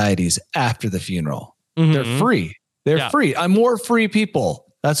and anxieties after the funeral. They're free. They're free. I'm more free people.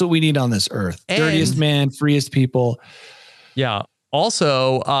 That's what we need on this earth. Dirtiest man, freest people. Yeah.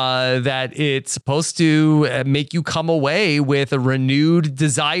 Also, that it's supposed to make you come away with a renewed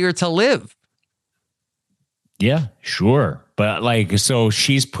desire to live. Yeah, sure. But so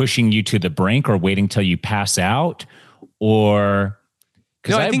she's pushing you to the brink or waiting till you pass out? Or...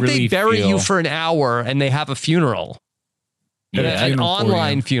 No, I think they bury you for an hour and they have a funeral. An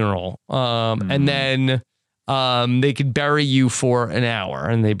online funeral. And then they could bury you for an hour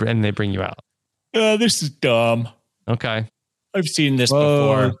and they bring you out. This is dumb. Okay. I've seen this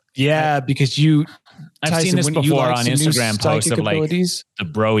before. Yeah, because I've seen this before on Instagram posts of the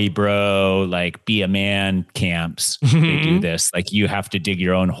broy bro, be a man camps. They do this. You have to dig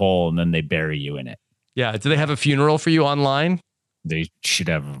your own hole and then they bury you in it. Yeah. Do they have a funeral for you online? They should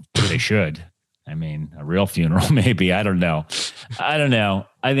have. They should. I mean, a real funeral, maybe. I don't know.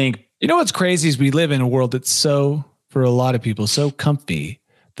 I think... You know what's crazy is we live in a world that's for a lot of people, so comfy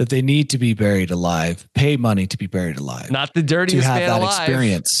that they need to be buried alive, pay money to be buried alive. Not the dirtiest man alive. To have that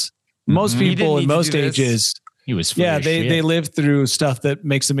experience. Most people in most ages, he was they live through stuff that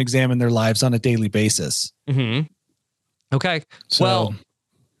makes them examine their lives on a daily basis. Okay. Well,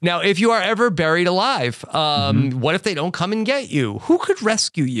 now if you are ever buried alive, what if they don't come and get you? Who could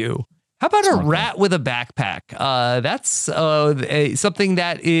rescue you? How about a rat with a backpack? That's something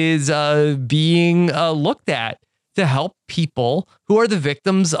that is being looked at to help people who are the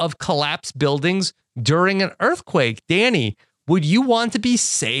victims of collapsed buildings during an earthquake. Danny, would you want to be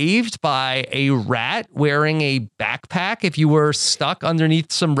saved by a rat wearing a backpack if you were stuck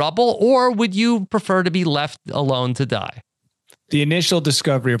underneath some rubble, or would you prefer to be left alone to die? The initial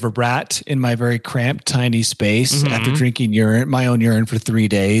discovery of a rat in my very cramped, tiny space after drinking my own urine for 3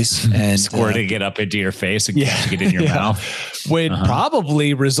 days and squirting it up into your face and catching it in your mouth would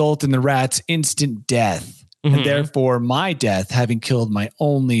probably result in the rat's instant death. And therefore my death having killed my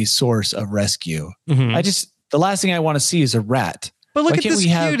only source of rescue. The last thing I want to see is a rat. But look at this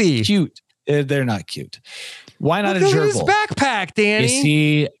cutie. Cute. They're not cute. Why not look a at gerbil? his backpack,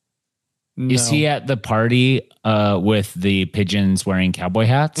 Danny. Is he at the party with the pigeons wearing cowboy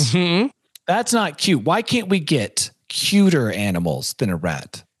hats? That's not cute. Why can't we get cuter animals than a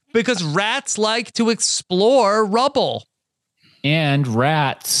rat? Because rats like to explore rubble. And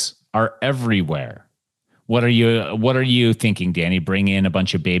rats are everywhere. What are you thinking, Danny? Bring in a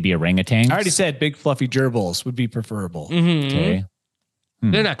bunch of baby orangutans? I already said big fluffy gerbils would be preferable. Okay.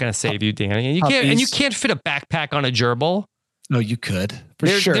 They're not going to save you, Danny. And you can't fit a backpack on a gerbil. No, you could.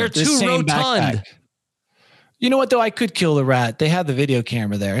 Sure. They're too rotund. Backpack. You know what, though? I could kill the rat. They have the video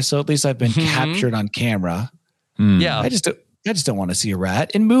camera there, so at least I've been captured on camera. Yeah. I just don't want to see a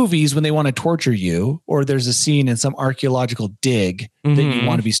rat. In movies, when they want to torture you, or there's a scene in some archaeological dig that you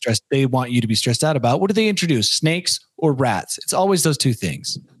want to be stressed, they want you to be stressed out about. What do they introduce? Snakes or rats? It's always those two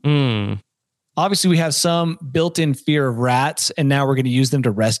things. Obviously, we have some built-in fear of rats, and now we're going to use them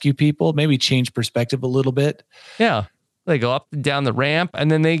to rescue people. Maybe change perspective a little bit. Yeah. They go up and down the ramp,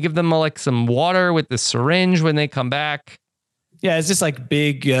 and then they give them like some water with the syringe when they come back. Yeah, is this like a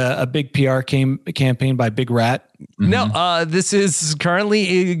big PR campaign by Big Rat? No, this is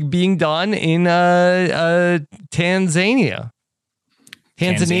currently being done in Tanzania.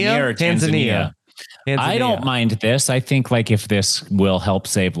 Tanzania. I don't mind this. I think like if this will help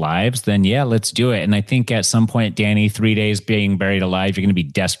save lives, then yeah, let's do it. And I think at some point, Danny, 3 days being buried alive, you're going to be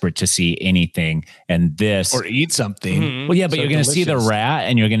desperate to see anything. And this or eat something. Well, yeah, but you're going to see the rat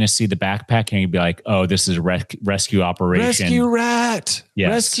and you're going to see the backpack and you'll be like, oh, this is a rescue operation. Rescue rat. Yes.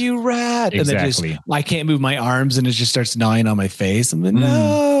 Rescue rat. Exactly. And then I can't move my arms and it just starts gnawing on my face. I'm like,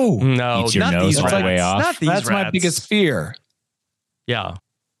 no. Eats your nose all the way off. That's my biggest fear. Yeah.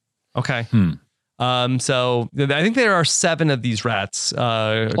 Okay. So I think there are 7 of these rats.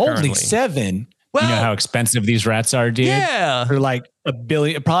 Only 7? Well, you know how expensive these rats are, dude? Yeah. They're like $1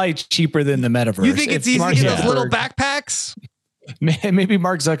 billion, probably cheaper than the metaverse. You think it's easy to get those little backpacks? Maybe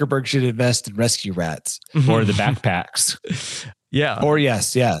Mark Zuckerberg should invest in rescue rats. Or the backpacks. Yeah. Or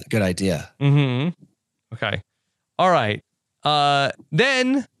yes. Yeah. Good idea. Okay. All right.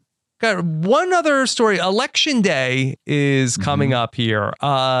 Then got one other story. Election day is coming up here.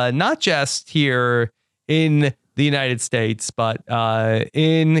 Not just here in the United States, but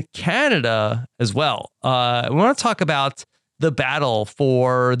in Canada as well. We want to talk about the battle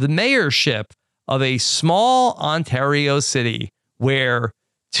for the mayorship of a small Ontario city where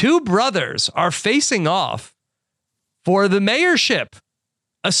 2 brothers are facing off for the mayorship.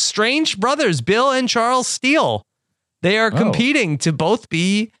 Estranged brothers, Bill and Charles Steele. They are competing to both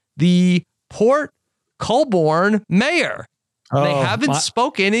be the Port Colborne mayor. They haven't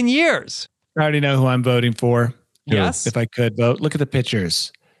spoken in years. I already know who I'm voting for. Yes. If I could vote. Look at the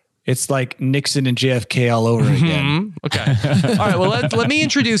pictures. It's like Nixon and JFK all over again. Okay. All right. Well, let me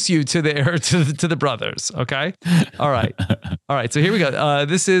introduce you to the brothers. Okay. All right. So here we go.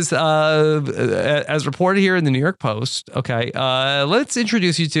 This is as reported here in the New York Post. Okay. Let's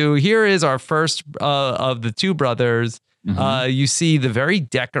introduce you to. Here is our first of the 2 brothers. You see the very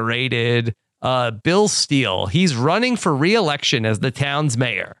decorated Bill Steele. He's running for re-election as the town's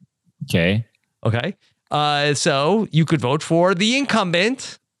mayor. Okay. So you could vote for the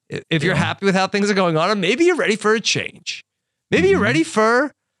incumbent if you're happy with how things are going on, or maybe you're ready for a change. Maybe you're ready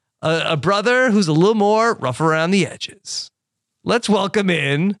for a brother who's a little more rough around the edges. Let's welcome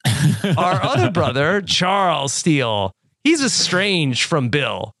in our other brother, Charles Steele. He's estranged from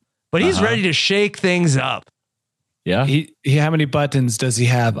Bill, but he's ready to shake things up. Yeah. He how many buttons does he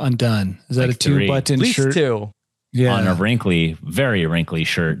have undone? Is that like a 2-button shirt? At least 2. Yeah. On a very wrinkly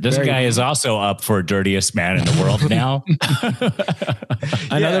shirt. This guy is also up for dirtiest man in the world now.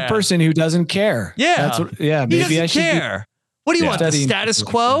 Another person who doesn't care. Yeah. Maybe I should care. What do you want? The status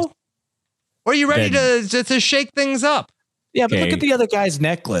quo? Or are you ready to shake things up? Yeah, but look at the other guy's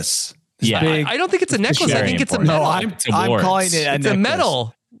necklace. I don't think it's a necklace. I think it's a medal. No, I'm calling it a necklace. A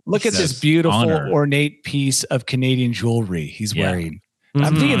medal. Look at this beautiful, ornate piece of Canadian jewelry he's wearing.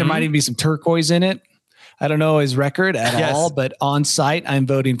 I'm thinking there might even be some turquoise in it. I don't know his record at all, but on site, I'm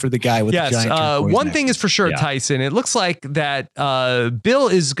voting for the guy with the giant turquoise one thing is for sure, Tyson. It looks like that Bill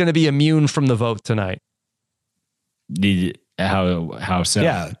is going to be immune from the vote tonight. How so?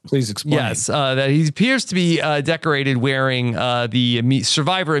 Yeah, please explain. Yes, that he appears to be decorated wearing the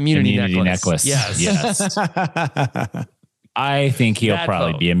survivor immunity necklace. Yes. I think he'll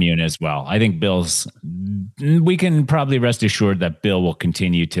probably be immune as well. I think we can probably rest assured that Bill will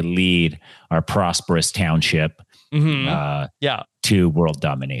continue to lead our prosperous township to world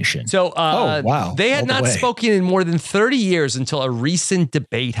domination. So wow. They had not spoken in more than 30 years until a recent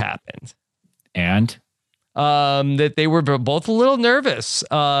debate happened. And? That they were both a little nervous.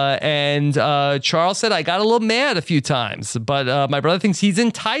 And Charles said, I got a little mad a few times, but my brother thinks he's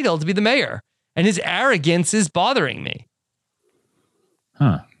entitled to be the mayor. And his arrogance is bothering me.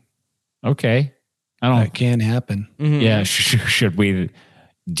 Huh. Okay. That can happen. Yeah. Should we?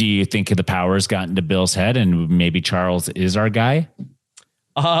 Do you think the power's gotten to Bill's head and maybe Charles is our guy?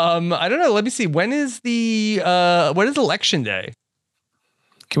 I don't know. Let me see. When is election day?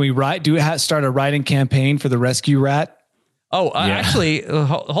 Can we start a writing campaign for the rescue rat? Actually,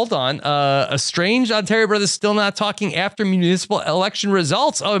 hold on. A strange Ontario brother still not talking after municipal election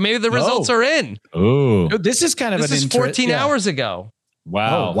results. Oh, maybe the results are in. Oh, this is kind of this is 14 hours ago.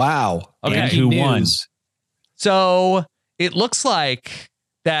 Wow. Oh, wow. Okay. And who won? So it looks like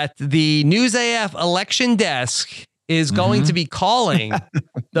that the News AF election desk is going to be calling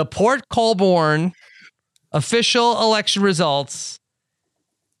the Port Colborne official election results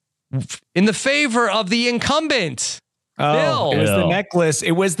in the favor of the incumbent. Bill. It was the necklace.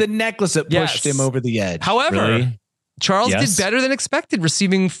 It was the necklace that pushed him over the edge. However, Charles did better than expected,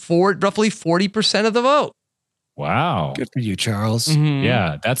 receiving roughly 40% of the vote. Wow. Good for you, Charles.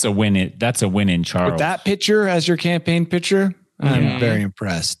 Yeah, that's a win. That's a win in Charles. With that picture as your campaign picture, I'm very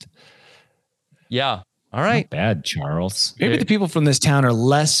impressed. Yeah. All right. Not bad, Charles. Maybe the people from this town are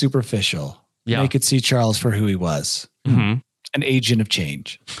less superficial. Yeah. They could see Charles for who he was. An agent of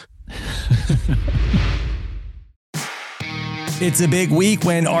change. It's a big week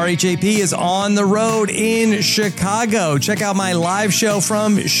when RHAP is on the road in Chicago. Check out my live show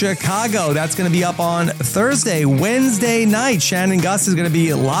from Chicago. That's going to be up on Thursday. Wednesday night, Shannon Gus is going to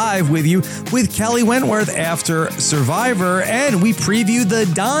be live with you with Kelly Wentworth after Survivor. And we preview the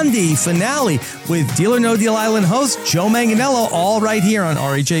Dondi finale with Deal or No Deal Island host Joe Manganiello, all right here on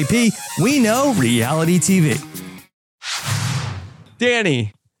RHAP. We know reality TV.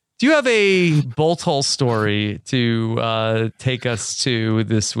 Danny, do you have a bolt hole story to take us to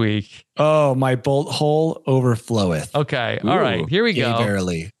this week? Oh, my bolt hole overfloweth. Okay. All right. Here we go.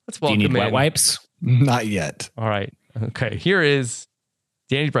 Verily. Let's welcome Do you need wet in. wipes? Not yet. All right. Okay. Here is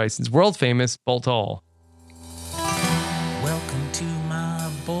Danny Bryson's world famous bolt hole. Welcome to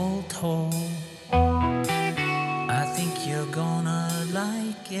my bolt hole. I think you're gonna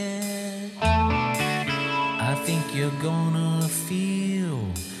like it. I think you're gonna feel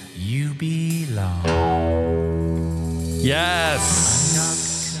you belong.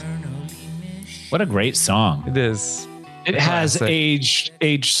 Yes. What a great song. It is. It has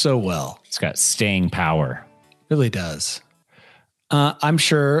aged so well. It's got staying power. It really does. I'm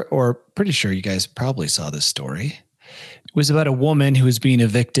sure, or pretty sure you guys probably saw this story. It was about a woman who was being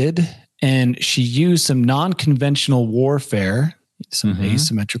evicted, and she used some non-conventional warfare, some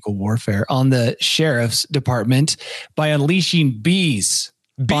asymmetrical warfare on the sheriff's department by unleashing bees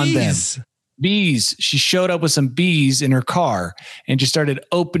on them. Bees. She showed up with some bees in her car and just started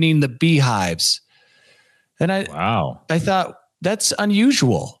opening the beehives. And I thought that's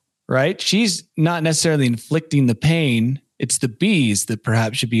unusual, right? She's not necessarily inflicting the pain. It's the bees that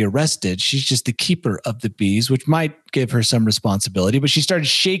perhaps should be arrested. She's just the keeper of the bees, which might give her some responsibility. But she started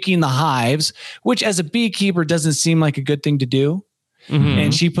shaking the hives, which as a beekeeper doesn't seem like a good thing to do.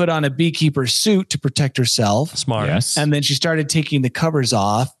 And she put on a beekeeper suit to protect herself. Smart. Yes. And then she started taking the covers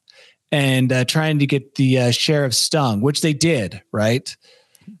off and trying to get the sheriff stung, which they did, right?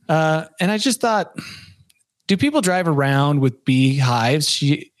 And I just thought, do people drive around with beehives?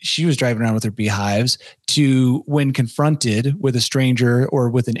 She was driving around with her beehives to, when confronted with a stranger or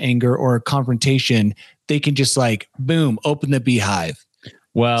with an anger or a confrontation, they can just like, boom, open the beehive.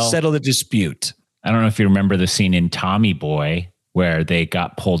 Well, settle the dispute. I don't know if you remember the scene in Tommy Boy where they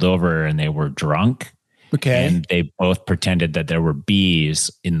got pulled over and they were drunk. Okay. And they both pretended that there were bees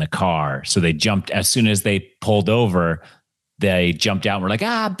in the car. So they jumped, as soon as they pulled over, they jumped out and were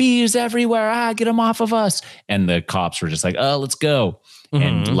like, bees everywhere. Get them off of us. And the cops were just like, let's go.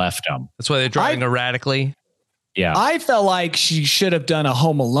 And left them. That's why they're driving erratically. Yeah. I felt like she should have done a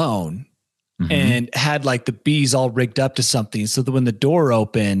Home Alone and had like the bees all rigged up to something so that when the door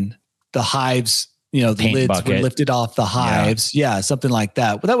opened, the hives, the Paint lids bucket. were lifted off the hives. Yeah, something like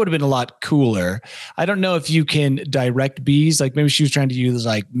that. But that would have been a lot cooler. I don't know if you can direct bees. Like maybe she was trying to use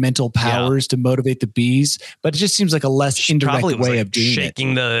like mental powers to motivate the bees, but it just seems like a less indirect way of doing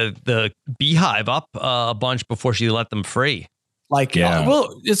shaking the beehive up a bunch before she let them free. Like,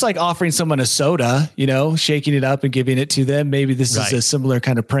 well, it's like offering someone a soda, shaking it up and giving it to them. Maybe this is a similar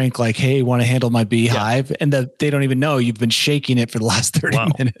kind of prank, like, hey, want to handle my beehive? And they don't even know you've been shaking it for the last 30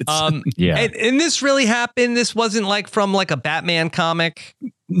 minutes. And this really happened. This wasn't like from like a Batman comic.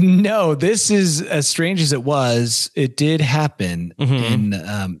 No, this is as strange as it was. It did happen in,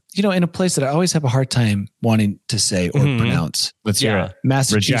 in a place that I always have a hard time wanting to say or pronounce. Let's hear it.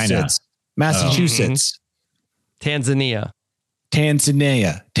 Massachusetts. Massachusetts. Tanzania.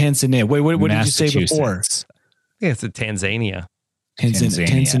 Wait, what did you say before? I think it's Tanzania.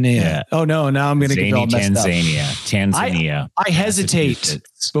 Tanzania. Yeah. Oh no! Now I'm going to get all messed up. Tanzania. I hesitate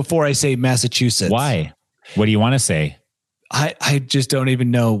before I say Massachusetts. Why? What do you want to say? I just don't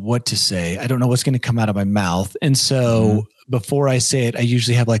even know what to say. I don't know what's going to come out of my mouth, and so before I say it, I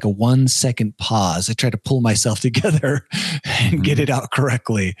usually have like a 1 second pause. I try to pull myself together and get it out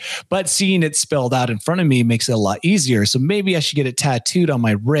correctly. But seeing it spelled out in front of me makes it a lot easier. So maybe I should get it tattooed on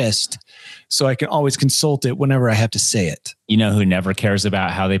my wrist so I can always consult it whenever I have to say it. You know who never cares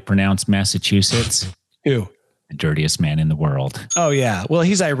about how they pronounce Massachusetts? Who? The dirtiest man in the world. Oh, yeah. Well,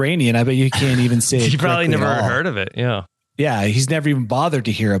 he's Iranian. I bet you can't even say it. You probably never heard of it. Yeah. Yeah, he's never even bothered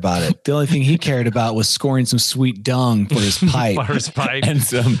to hear about it. The only thing he cared about was scoring some sweet dung for his pipe. and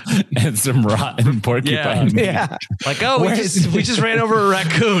some rotten porcupine. Yeah. Like, we just ran over a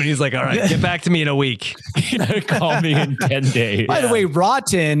raccoon. He's like, all right, get back to me in a week. Call me in 10 days. By the way,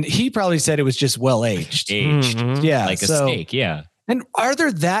 rotten, he probably said it was just well-aged. Yeah. Like a steak, yeah. And are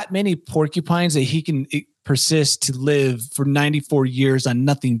there that many porcupines that he can persist to live for 94 years on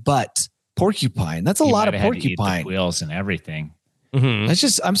nothing but porcupine? That's a lot of porcupine. Wheels and everything.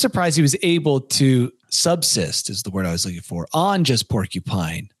 I'm surprised he was able to subsist, is the word I was looking for, on just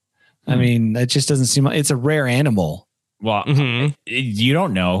porcupine. I mean, it just doesn't seem like it's a rare animal. Well, you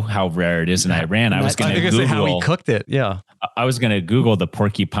don't know how rare it is in Iran. I was going to Google how he cooked it. Yeah. I was going to Google the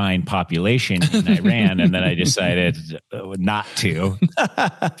porcupine population in Iran, and then I decided not to,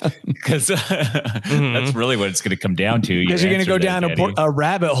 because that's really what it's going to come down to. Because you're going to go down a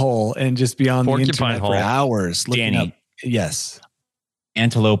rabbit hole and just be on the internet for hours looking up. Yes.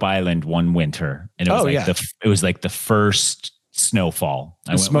 Antelope Island one winter, and it was like the first snowfall.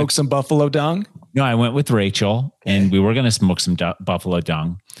 I smoked some buffalo dung. No, I went with Rachel, and we were going to smoke some buffalo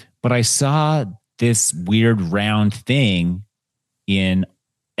dung, but I saw this weird round thing in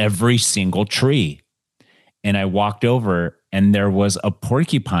every single tree. And I walked over, and there was a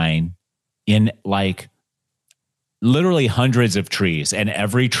porcupine in like literally hundreds of trees, and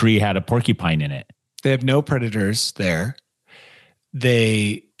every tree had a porcupine in it. They have no predators there.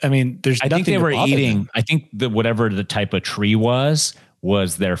 I think they were eating. I think whatever the type of tree was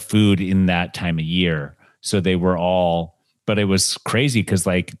their food in that time of year. So they were all, but it was crazy because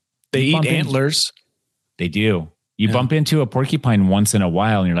like they eat antlers. They do. You bump into a porcupine once in a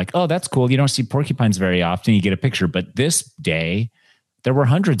while and you're like, oh, that's cool. You don't see porcupines very often. You get a picture. But this day, there were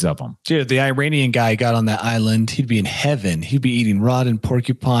hundreds of them. Dude, the Iranian guy got on that island. He'd be in heaven. He'd be eating rotten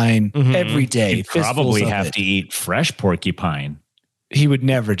porcupine every day. He'd probably have to eat fresh porcupine. He would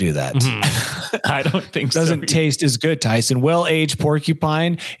never do that. I don't think Doesn't taste as good, Tyson. Well-aged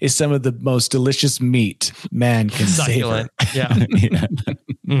porcupine is some of the most delicious meat man can savor. Yeah.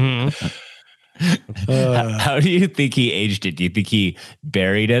 How do you think he aged it? Do you think he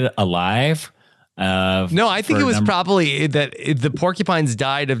buried it alive? No, I think it was probably that the porcupines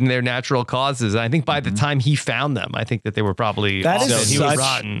died of their natural causes. I think by the time he found them, I think that they were probably he was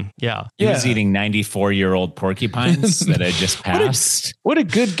rotten. Yeah. He was eating 94-year-old porcupines that had just passed. What a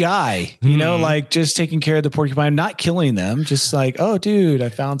good guy. You know, like just taking care of the porcupine, not killing them. Just like, oh, dude, I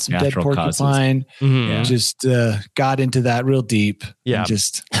found some dead porcupine. Just got into that real deep. Yeah.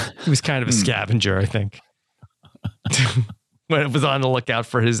 He was kind of a scavenger, I think. When it was on the lookout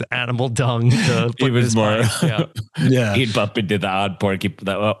for his animal dung, he was more. Yeah. He'd bump into the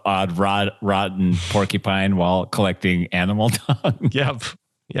odd rotten porcupine while collecting animal dung. Yep.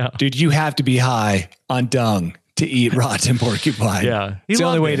 Yeah. Dude, you have to be high on dung to eat rotten porcupine. Yeah. It's the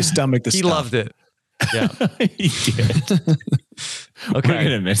only way to stomach the stuff. He loved it. Yeah. He did. Okay. We're going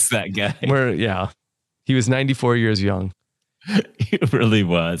to miss that guy. He was 94 years young. He really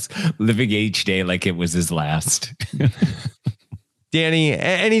was living each day like it was his last. Danny,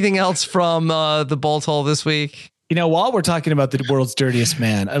 anything else from the Bolt Hole this week? You know, while we're talking about the world's dirtiest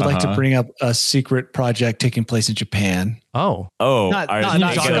man, I'd like to bring up a secret project taking place in Japan. Oh, not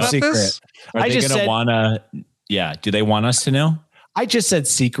so secret. This? Are they going to want to? Yeah. Do they want us to know? I just said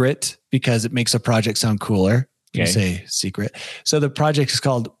secret because it makes a project sound cooler. You say secret. So the project is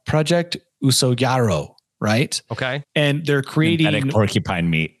called Project Usoyaro, right? Okay. And they're creating synthetic porcupine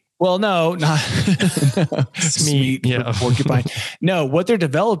meat. Well, no, not Smeat yeah. porcupine. No, what they're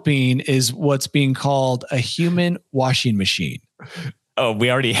developing is what's being called a human washing machine. Oh,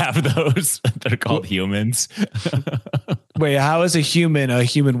 we already have those. They're called humans. Wait, how is a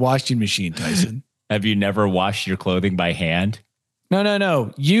human washing machine, Tyson? Have you never washed your clothing by hand?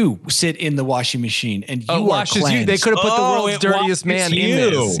 No. You sit in the washing machine and you washes you. They could have put the world's dirtiest man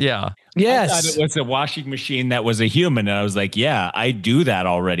in this. Yeah. Yes. I thought it was a washing machine that was a human. And I was like, yeah, I do that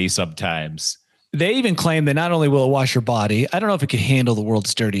already sometimes. They even claim that not only will it wash your body, I don't know if it can handle the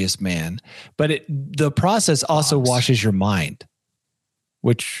world's dirtiest man, but the process also washes your mind,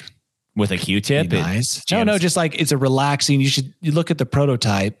 which... With a Q-tip? Nice. No, just like it's a relaxing. You look at the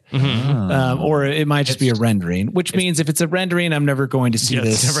prototype, or it might just be a rendering. Which means if it's a rendering, I'm never going to see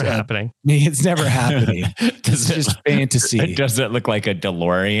this. It's never happening. It's never happening. It's just fantasy. Does it look like a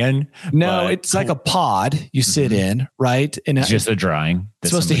DeLorean? No, it's like a pod you sit in, right? And it's just a drawing.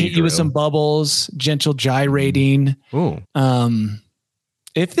 It's supposed to hit you with some bubbles, gentle gyrating. Ooh.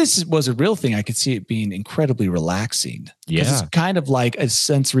 If this was a real thing, I could see it being incredibly relaxing. Yeah. It's kind of like a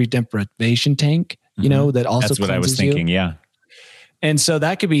sensory deprivation tank, that also That's what I was thinking, yeah. And so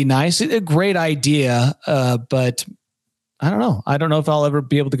that could be nice. A great idea, but I don't know. I don't know if I'll ever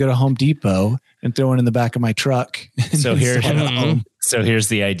be able to go to Home Depot and throw it in the back of my truck. So here's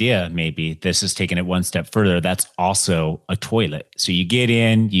the idea. Maybe this is taking it one step further. That's also a toilet. So you get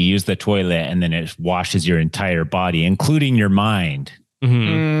in, you use the toilet, and then it washes your entire body, including your mind.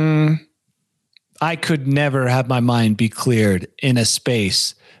 I could never have my mind be cleared in a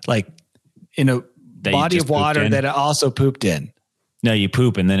space, like in a body of water that I also pooped in. No, you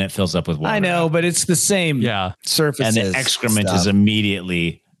poop and then it fills up with water. I know, but it's the same surfaces. And the excrement is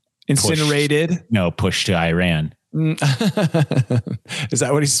immediately incinerated. Pushed to Iran. Is that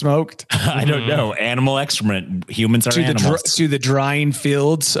what he smoked? I don't know. Animal excrement. Humans are animals. To the drying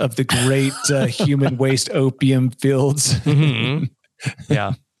fields of the great human waste opium fields.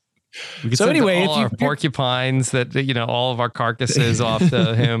 Yeah. We could send all our porcupines that, all of our carcasses off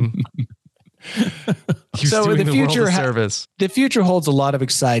to him. So the future holds a lot of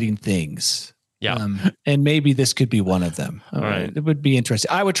exciting things. Yeah. And maybe this could be one of them. All right. It would be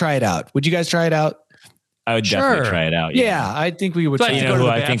interesting. I would try it out. Would you guys try it out? I would definitely try it out. Yeah. I think we would try it out. Go to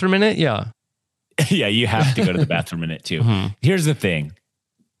the bathroom in it? Yeah. Yeah, you have to go to the bathroom in it too. Here's the thing.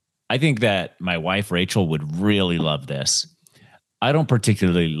 I think that my wife, Rachel, would really love this. I don't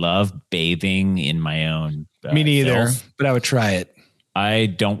particularly love bathing in my own Me neither, filth. but I would try it. I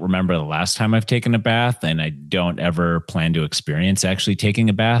don't remember the last time I've taken a bath, and I don't ever plan to experience actually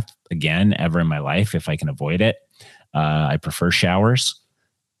taking a bath again ever in my life if I can avoid it. I prefer showers.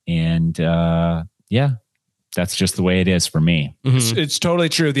 And that's just the way it is for me. It's totally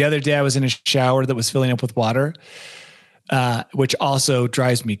true. The other day I was in a shower that was filling up with water. Which also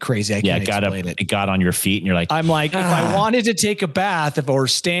drives me crazy. I can't explain it. It got on your feet and you're like, I'm like, if I wanted to take a bath, or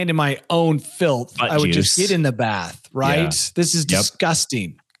stand in my own filth, I would just get in the bath, right? Yeah. This is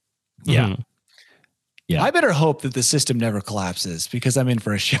disgusting. Yeah. Yeah. I better hope that the system never collapses because I'm in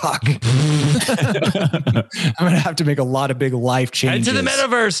for a shock. I'm going to have to make a lot of big life changes. Head to the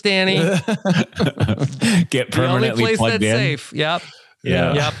metaverse, Danny. Get permanently plugged in. Safe. Yep.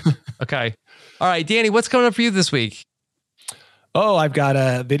 Yeah. Yep. Okay. All right, Danny, what's coming up for you this week? Oh, I've got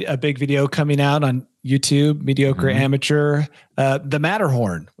a big video coming out on YouTube, Mediocre Amateur, the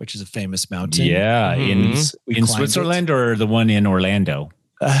Matterhorn, which is a famous mountain. Yeah, in Switzerland or the one in Orlando?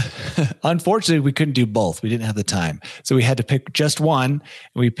 Unfortunately, we couldn't do both. We didn't have the time. So we had to pick just one, and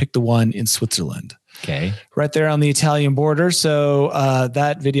we picked the one in Switzerland. Okay. Right there on the Italian border. So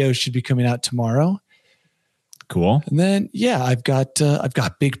that video should be coming out tomorrow. Cool. And then, I've got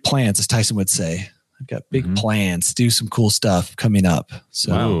big plans, as Tyson would say. I've got big plans to do some cool stuff coming up.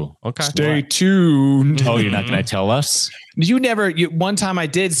 So stay tuned. Oh, you're not going to tell us? One time I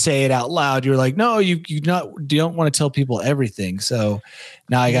did say it out loud. You're like, no, you don't want to tell people everything. So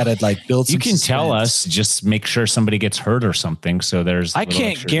now I got to build some. You can tell us, just make sure somebody gets hurt or something. So I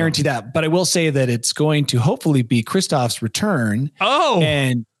can't guarantee that, but I will say that it's going to hopefully be Christoph's return. Oh,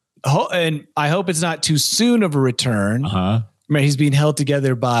 and I hope it's not too soon of a return. He's being held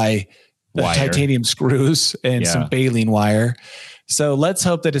together by titanium screws and some baling wire. So let's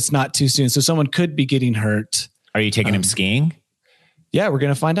hope that it's not too soon. So someone could be getting hurt. Are you taking him skiing? Yeah, we're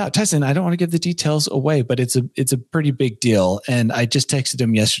going to find out. Tyson, I don't want to give the details away, but it's a pretty big deal. And I just texted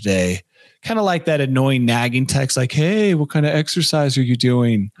him yesterday, kind of like that annoying nagging text, like, hey, what kind of exercise are you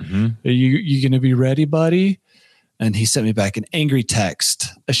doing? Are you going to be ready, buddy? And he sent me back an angry text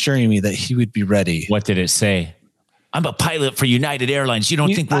assuring me that he would be ready. What did it say? I'm a pilot for United Airlines. You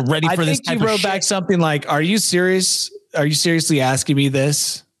don't think we're ready for this type of shit? He wrote back something like, are you serious? Are you seriously asking me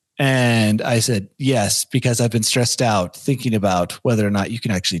this? And I said, yes, because I've been stressed out thinking about whether or not you can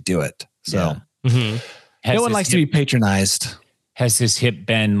actually do it. So no one likes to be patronized. Has his hip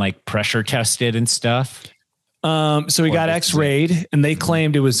been like pressure tested and stuff? So we got x-rayed and they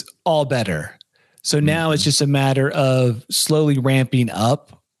claimed it was all better. So now it's just a matter of slowly ramping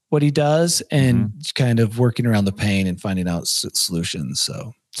up what he does and kind of working around the pain and finding out solutions.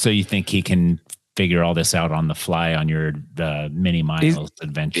 So you think he can figure all this out on the fly on your mini miles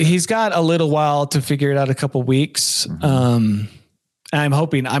adventure? He's got a little while to figure it out, a couple weeks. I'm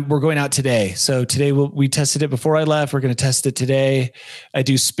hoping we're going out today. So today we tested it before I left. We're going to test it today. I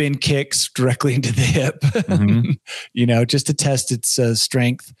do spin kicks directly into the hip, just to test its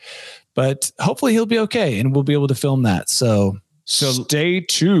strength, but hopefully he'll be okay and we'll be able to film that. So stay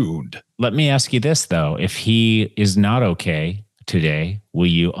tuned. Let me ask you this though. If he is not okay today, will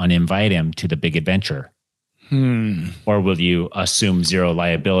you uninvite him to the big adventure? Or will you assume zero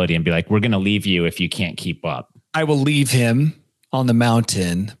liability and be like, we're going to leave you if you can't keep up? I will leave him on the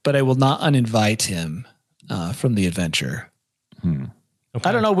mountain, but I will not uninvite him from the adventure. Okay.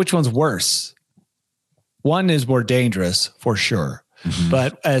 I don't know which one's worse. One is more dangerous for sure.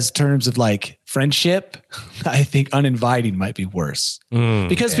 But as terms of like friendship, I think uninviting might be worse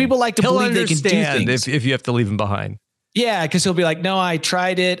because people like to believe they can do things. If you have to leave him behind. Yeah, because he'll be like, no, I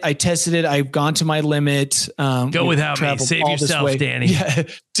tried it. I tested it. I've gone to my limit. Go without me. Save yourself, Danny. Yeah,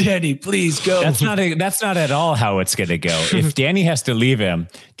 Danny, please go. That's not at all how it's going to go. If Danny has to leave him,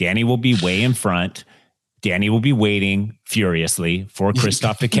 Danny will be way in front. Danny will be waiting furiously for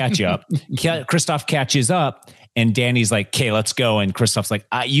Christoph to catch up. Christoph catches up and Danny's like, okay, let's go. And Christoph's like,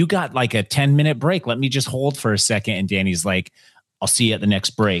 you got like a 10-minute break. Let me just hold for a second. And Danny's like, I'll see you at the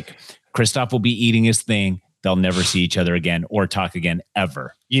next break. Christoph will be eating his thing. They'll never see each other again or talk again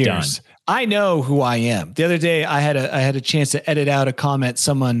ever. Years. Done. I know who I am. The other day I had a chance to edit out a comment.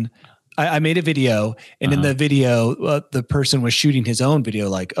 I made a video and in the video, the person was shooting his own video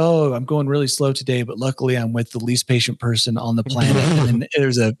like, oh, I'm going really slow today, but luckily I'm with the least patient person on the planet. And then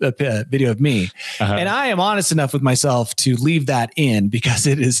there's a video of me. And I am honest enough with myself to leave that in because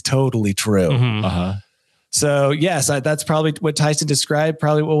it is totally true. So yes, that's probably what Tyson described.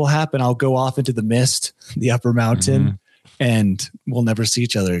 Probably what will happen. I'll go off into the mist, the upper mountain, and we'll never see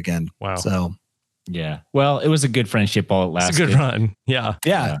each other again. Wow. So yeah. Well, it was a good friendship while it lasted. It's a good run. Yeah.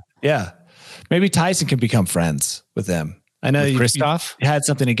 Maybe Tyson can become friends with him. I know Christoph had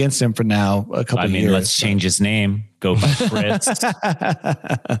something against him for now a couple of years. Let's change his name. Go by Chris.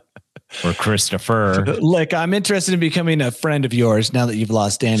 Or Christopher. Look, I'm interested in becoming a friend of yours now that you've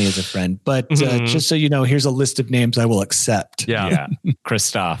lost Danny as a friend. But just so you know, here's a list of names I will accept. Yeah.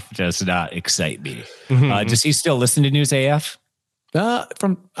 Christoph does not excite me. Does he still listen to News AF?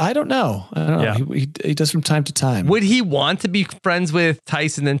 I don't know. Yeah. He does from time to time. Would he want to be friends with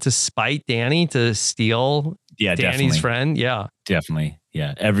Tyson then to spite Danny to steal Danny's definitely. friend? Yeah. Definitely.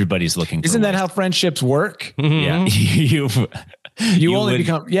 Yeah. Everybody's looking for Isn't that how friendships work? Yeah. You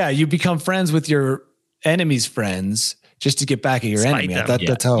become friends with your enemy's friends just to get back at your enemy.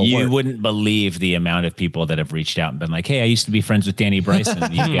 That's how it you works. wouldn't believe the amount of people that have reached out and been like, hey, I used to be friends with Danny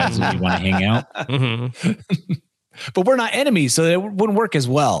Bryson. You guys want to hang out? But we're not enemies, so it wouldn't work as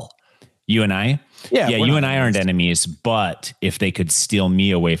well. You and I? Yeah, you and I aren't enemies, but if they could steal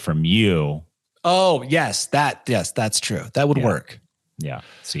me away from you. Oh, yes, that's true. That would work. Yeah.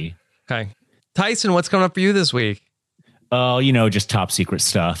 See? Okay. Tyson, what's coming up for you this week? Oh, just top secret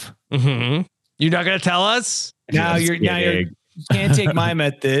stuff. You're not going to tell us? Now you can't take my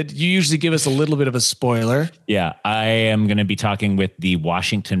method. You usually give us a little bit of a spoiler. Yeah, I am going to be talking with the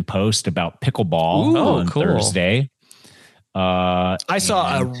Washington Post about pickleball on Thursday. I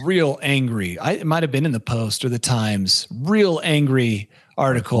saw a real angry, it might have been in the Post or the Times, real angry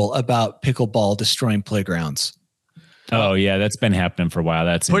article about pickleball destroying playgrounds. Oh yeah, that's been happening for a while.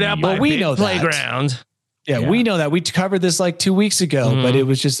 That's put out by we know Playground. Yeah, we know that. We covered this like 2 weeks ago, but it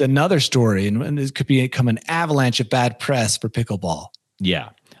was just another story, and it could become an avalanche of bad press for pickleball. Yeah,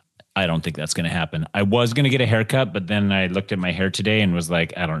 I don't think that's going to happen. I was going to get a haircut, but then I looked at my hair today and was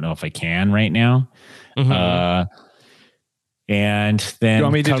like, I don't know if I can right now. And then you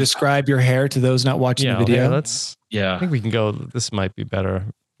want me to describe your hair to those not watching the video? I think we can go. This might be better.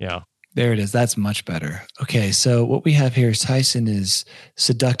 Yeah. There it is. That's much better. Okay, so what we have here is Tyson is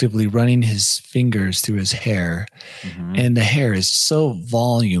seductively running his fingers through his hair, and the hair is so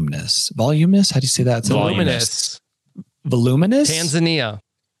voluminous. Voluminous? How do you say that? Voluminous. Voluminous? Tanzania.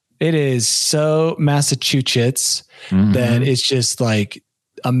 It is so Massachusetts that it's just like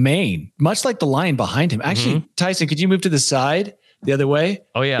a mane, much like the line behind him. Actually, Tyson, could you move to the side the other way.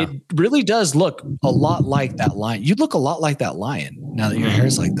 Oh yeah. It really does look a lot like that lion. You look a lot like that lion now that your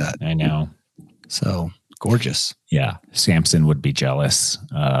hair's like that. I know. So gorgeous. Yeah. Samson would be jealous.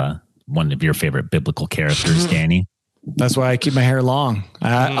 One of your favorite biblical characters, Danny. That's why I keep my hair long.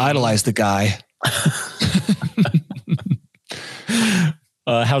 I idolize the guy.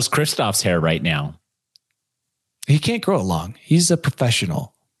 How's Christoph's hair right now? He can't grow it long. He's a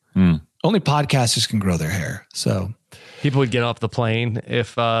professional. Only podcasters can grow their hair. So people would get off the plane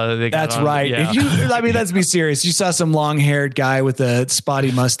if they got that's on. right. Yeah. If let's be serious. You saw some long-haired guy with a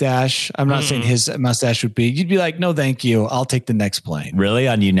spotty mustache. I'm not saying his mustache would be. You'd be like, no, thank you. I'll take the next plane. Really?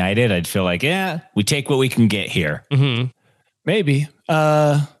 On United, I'd feel like, we take what we can get here. Maybe.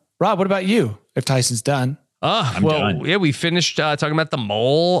 Rob, what about you? If Tyson's done. Done. Yeah, we finished talking about The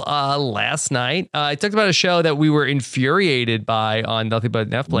Mole last night. I talked about a show that we were infuriated by on Nothing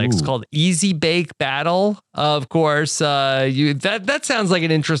But Netflix called Easy Bake Battle. Of course, that sounds like an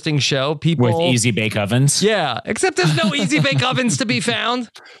interesting show. People with easy bake ovens. Yeah, except there's no easy bake ovens to be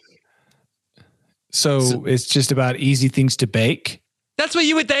found. So it's just about easy things to bake. That's what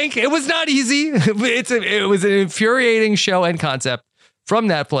you would think. It was not easy. It was an infuriating show and concept from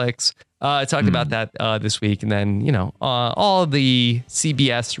Netflix. I talked about that this week. And then, all the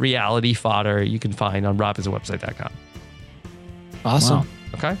CBS reality fodder you can find on robinsonwebsite.com. Awesome. Wow.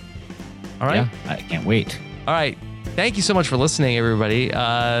 Okay. All right. Yeah, I can't wait. All right. Thank you so much for listening, everybody.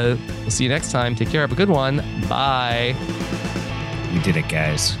 We'll see you next time. Take care. Have a good one. Bye. We did it,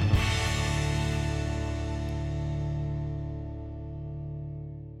 guys.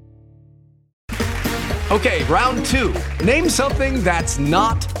 Okay, round 2. Name something that's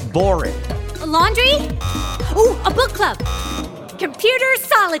not boring. A laundry? Ooh, a book club. Computer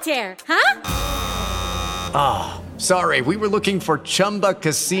solitaire, huh? Ah, sorry, we were looking for Chumba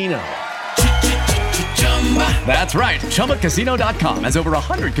Casino. That's right, ChumbaCasino.com has over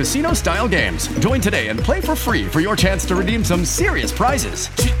 100 casino-style games. Join today and play for free for your chance to redeem some serious prizes.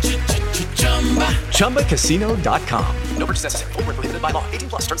 ChumbaCasino.com. No purchase necessary. Void where prohibited by law. 18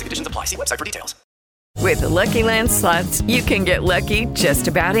 plus. Terms and conditions apply. See website for details. With the Lucky Land Slots, you can get lucky just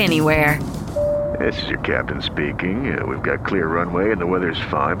about anywhere. This is your captain speaking. We've got clear runway and the weather's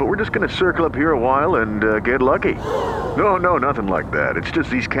fine, but we're just going to circle up here a while and get lucky. No, nothing like that. It's just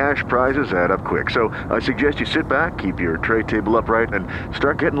these cash prizes add up quick. So I suggest you sit back, keep your tray table upright, and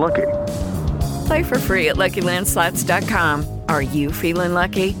start getting lucky. Play for free at LuckyLandSlots.com. Are you feeling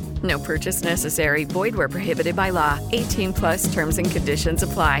lucky? No purchase necessary. Void where prohibited by law. 18 plus terms and conditions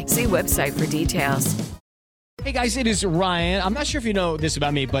apply. See website for details. Hey guys, it is Ryan. I'm not sure if you know this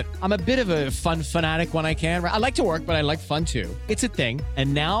about me, but I'm a bit of a fun fanatic when I can. I like to work, but I like fun too. It's a thing.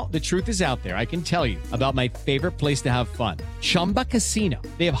 And now the truth is out there. I can tell you about my favorite place to have fun. Chumba Casino.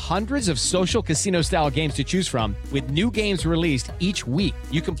 They have hundreds of social casino style games to choose from with new games released each week.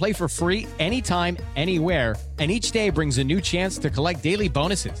 You can play for free anytime, anywhere. And each day brings a new chance to collect daily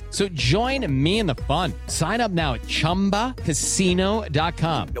bonuses. So join me in the fun. Sign up now at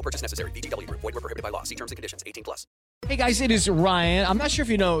ChumbaCasino.com. No purchase necessary. VGW Group. Void where prohibited by law. See terms and conditions. 18 plus. Hey guys, it is Ryan. I'm not sure if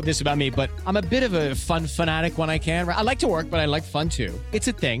you know this about me, but I'm a bit of a fun fanatic when I can. I like to work, but I like fun too. It's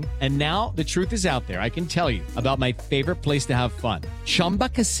a thing. And now the truth is out there. I can tell you about my favorite place to have fun. Chumba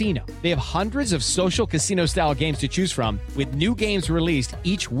Casino. They have hundreds of social casino style games to choose from with new games released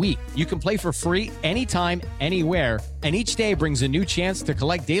each week. You can play for free anytime, anywhere. And each day brings a new chance to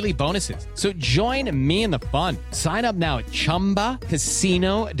collect daily bonuses. So join me in the fun. Sign up now at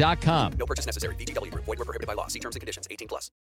ChumbaCasino.com. No purchase necessary. VGW Group. Void where prohibited by law. See terms and conditions. 18 plus.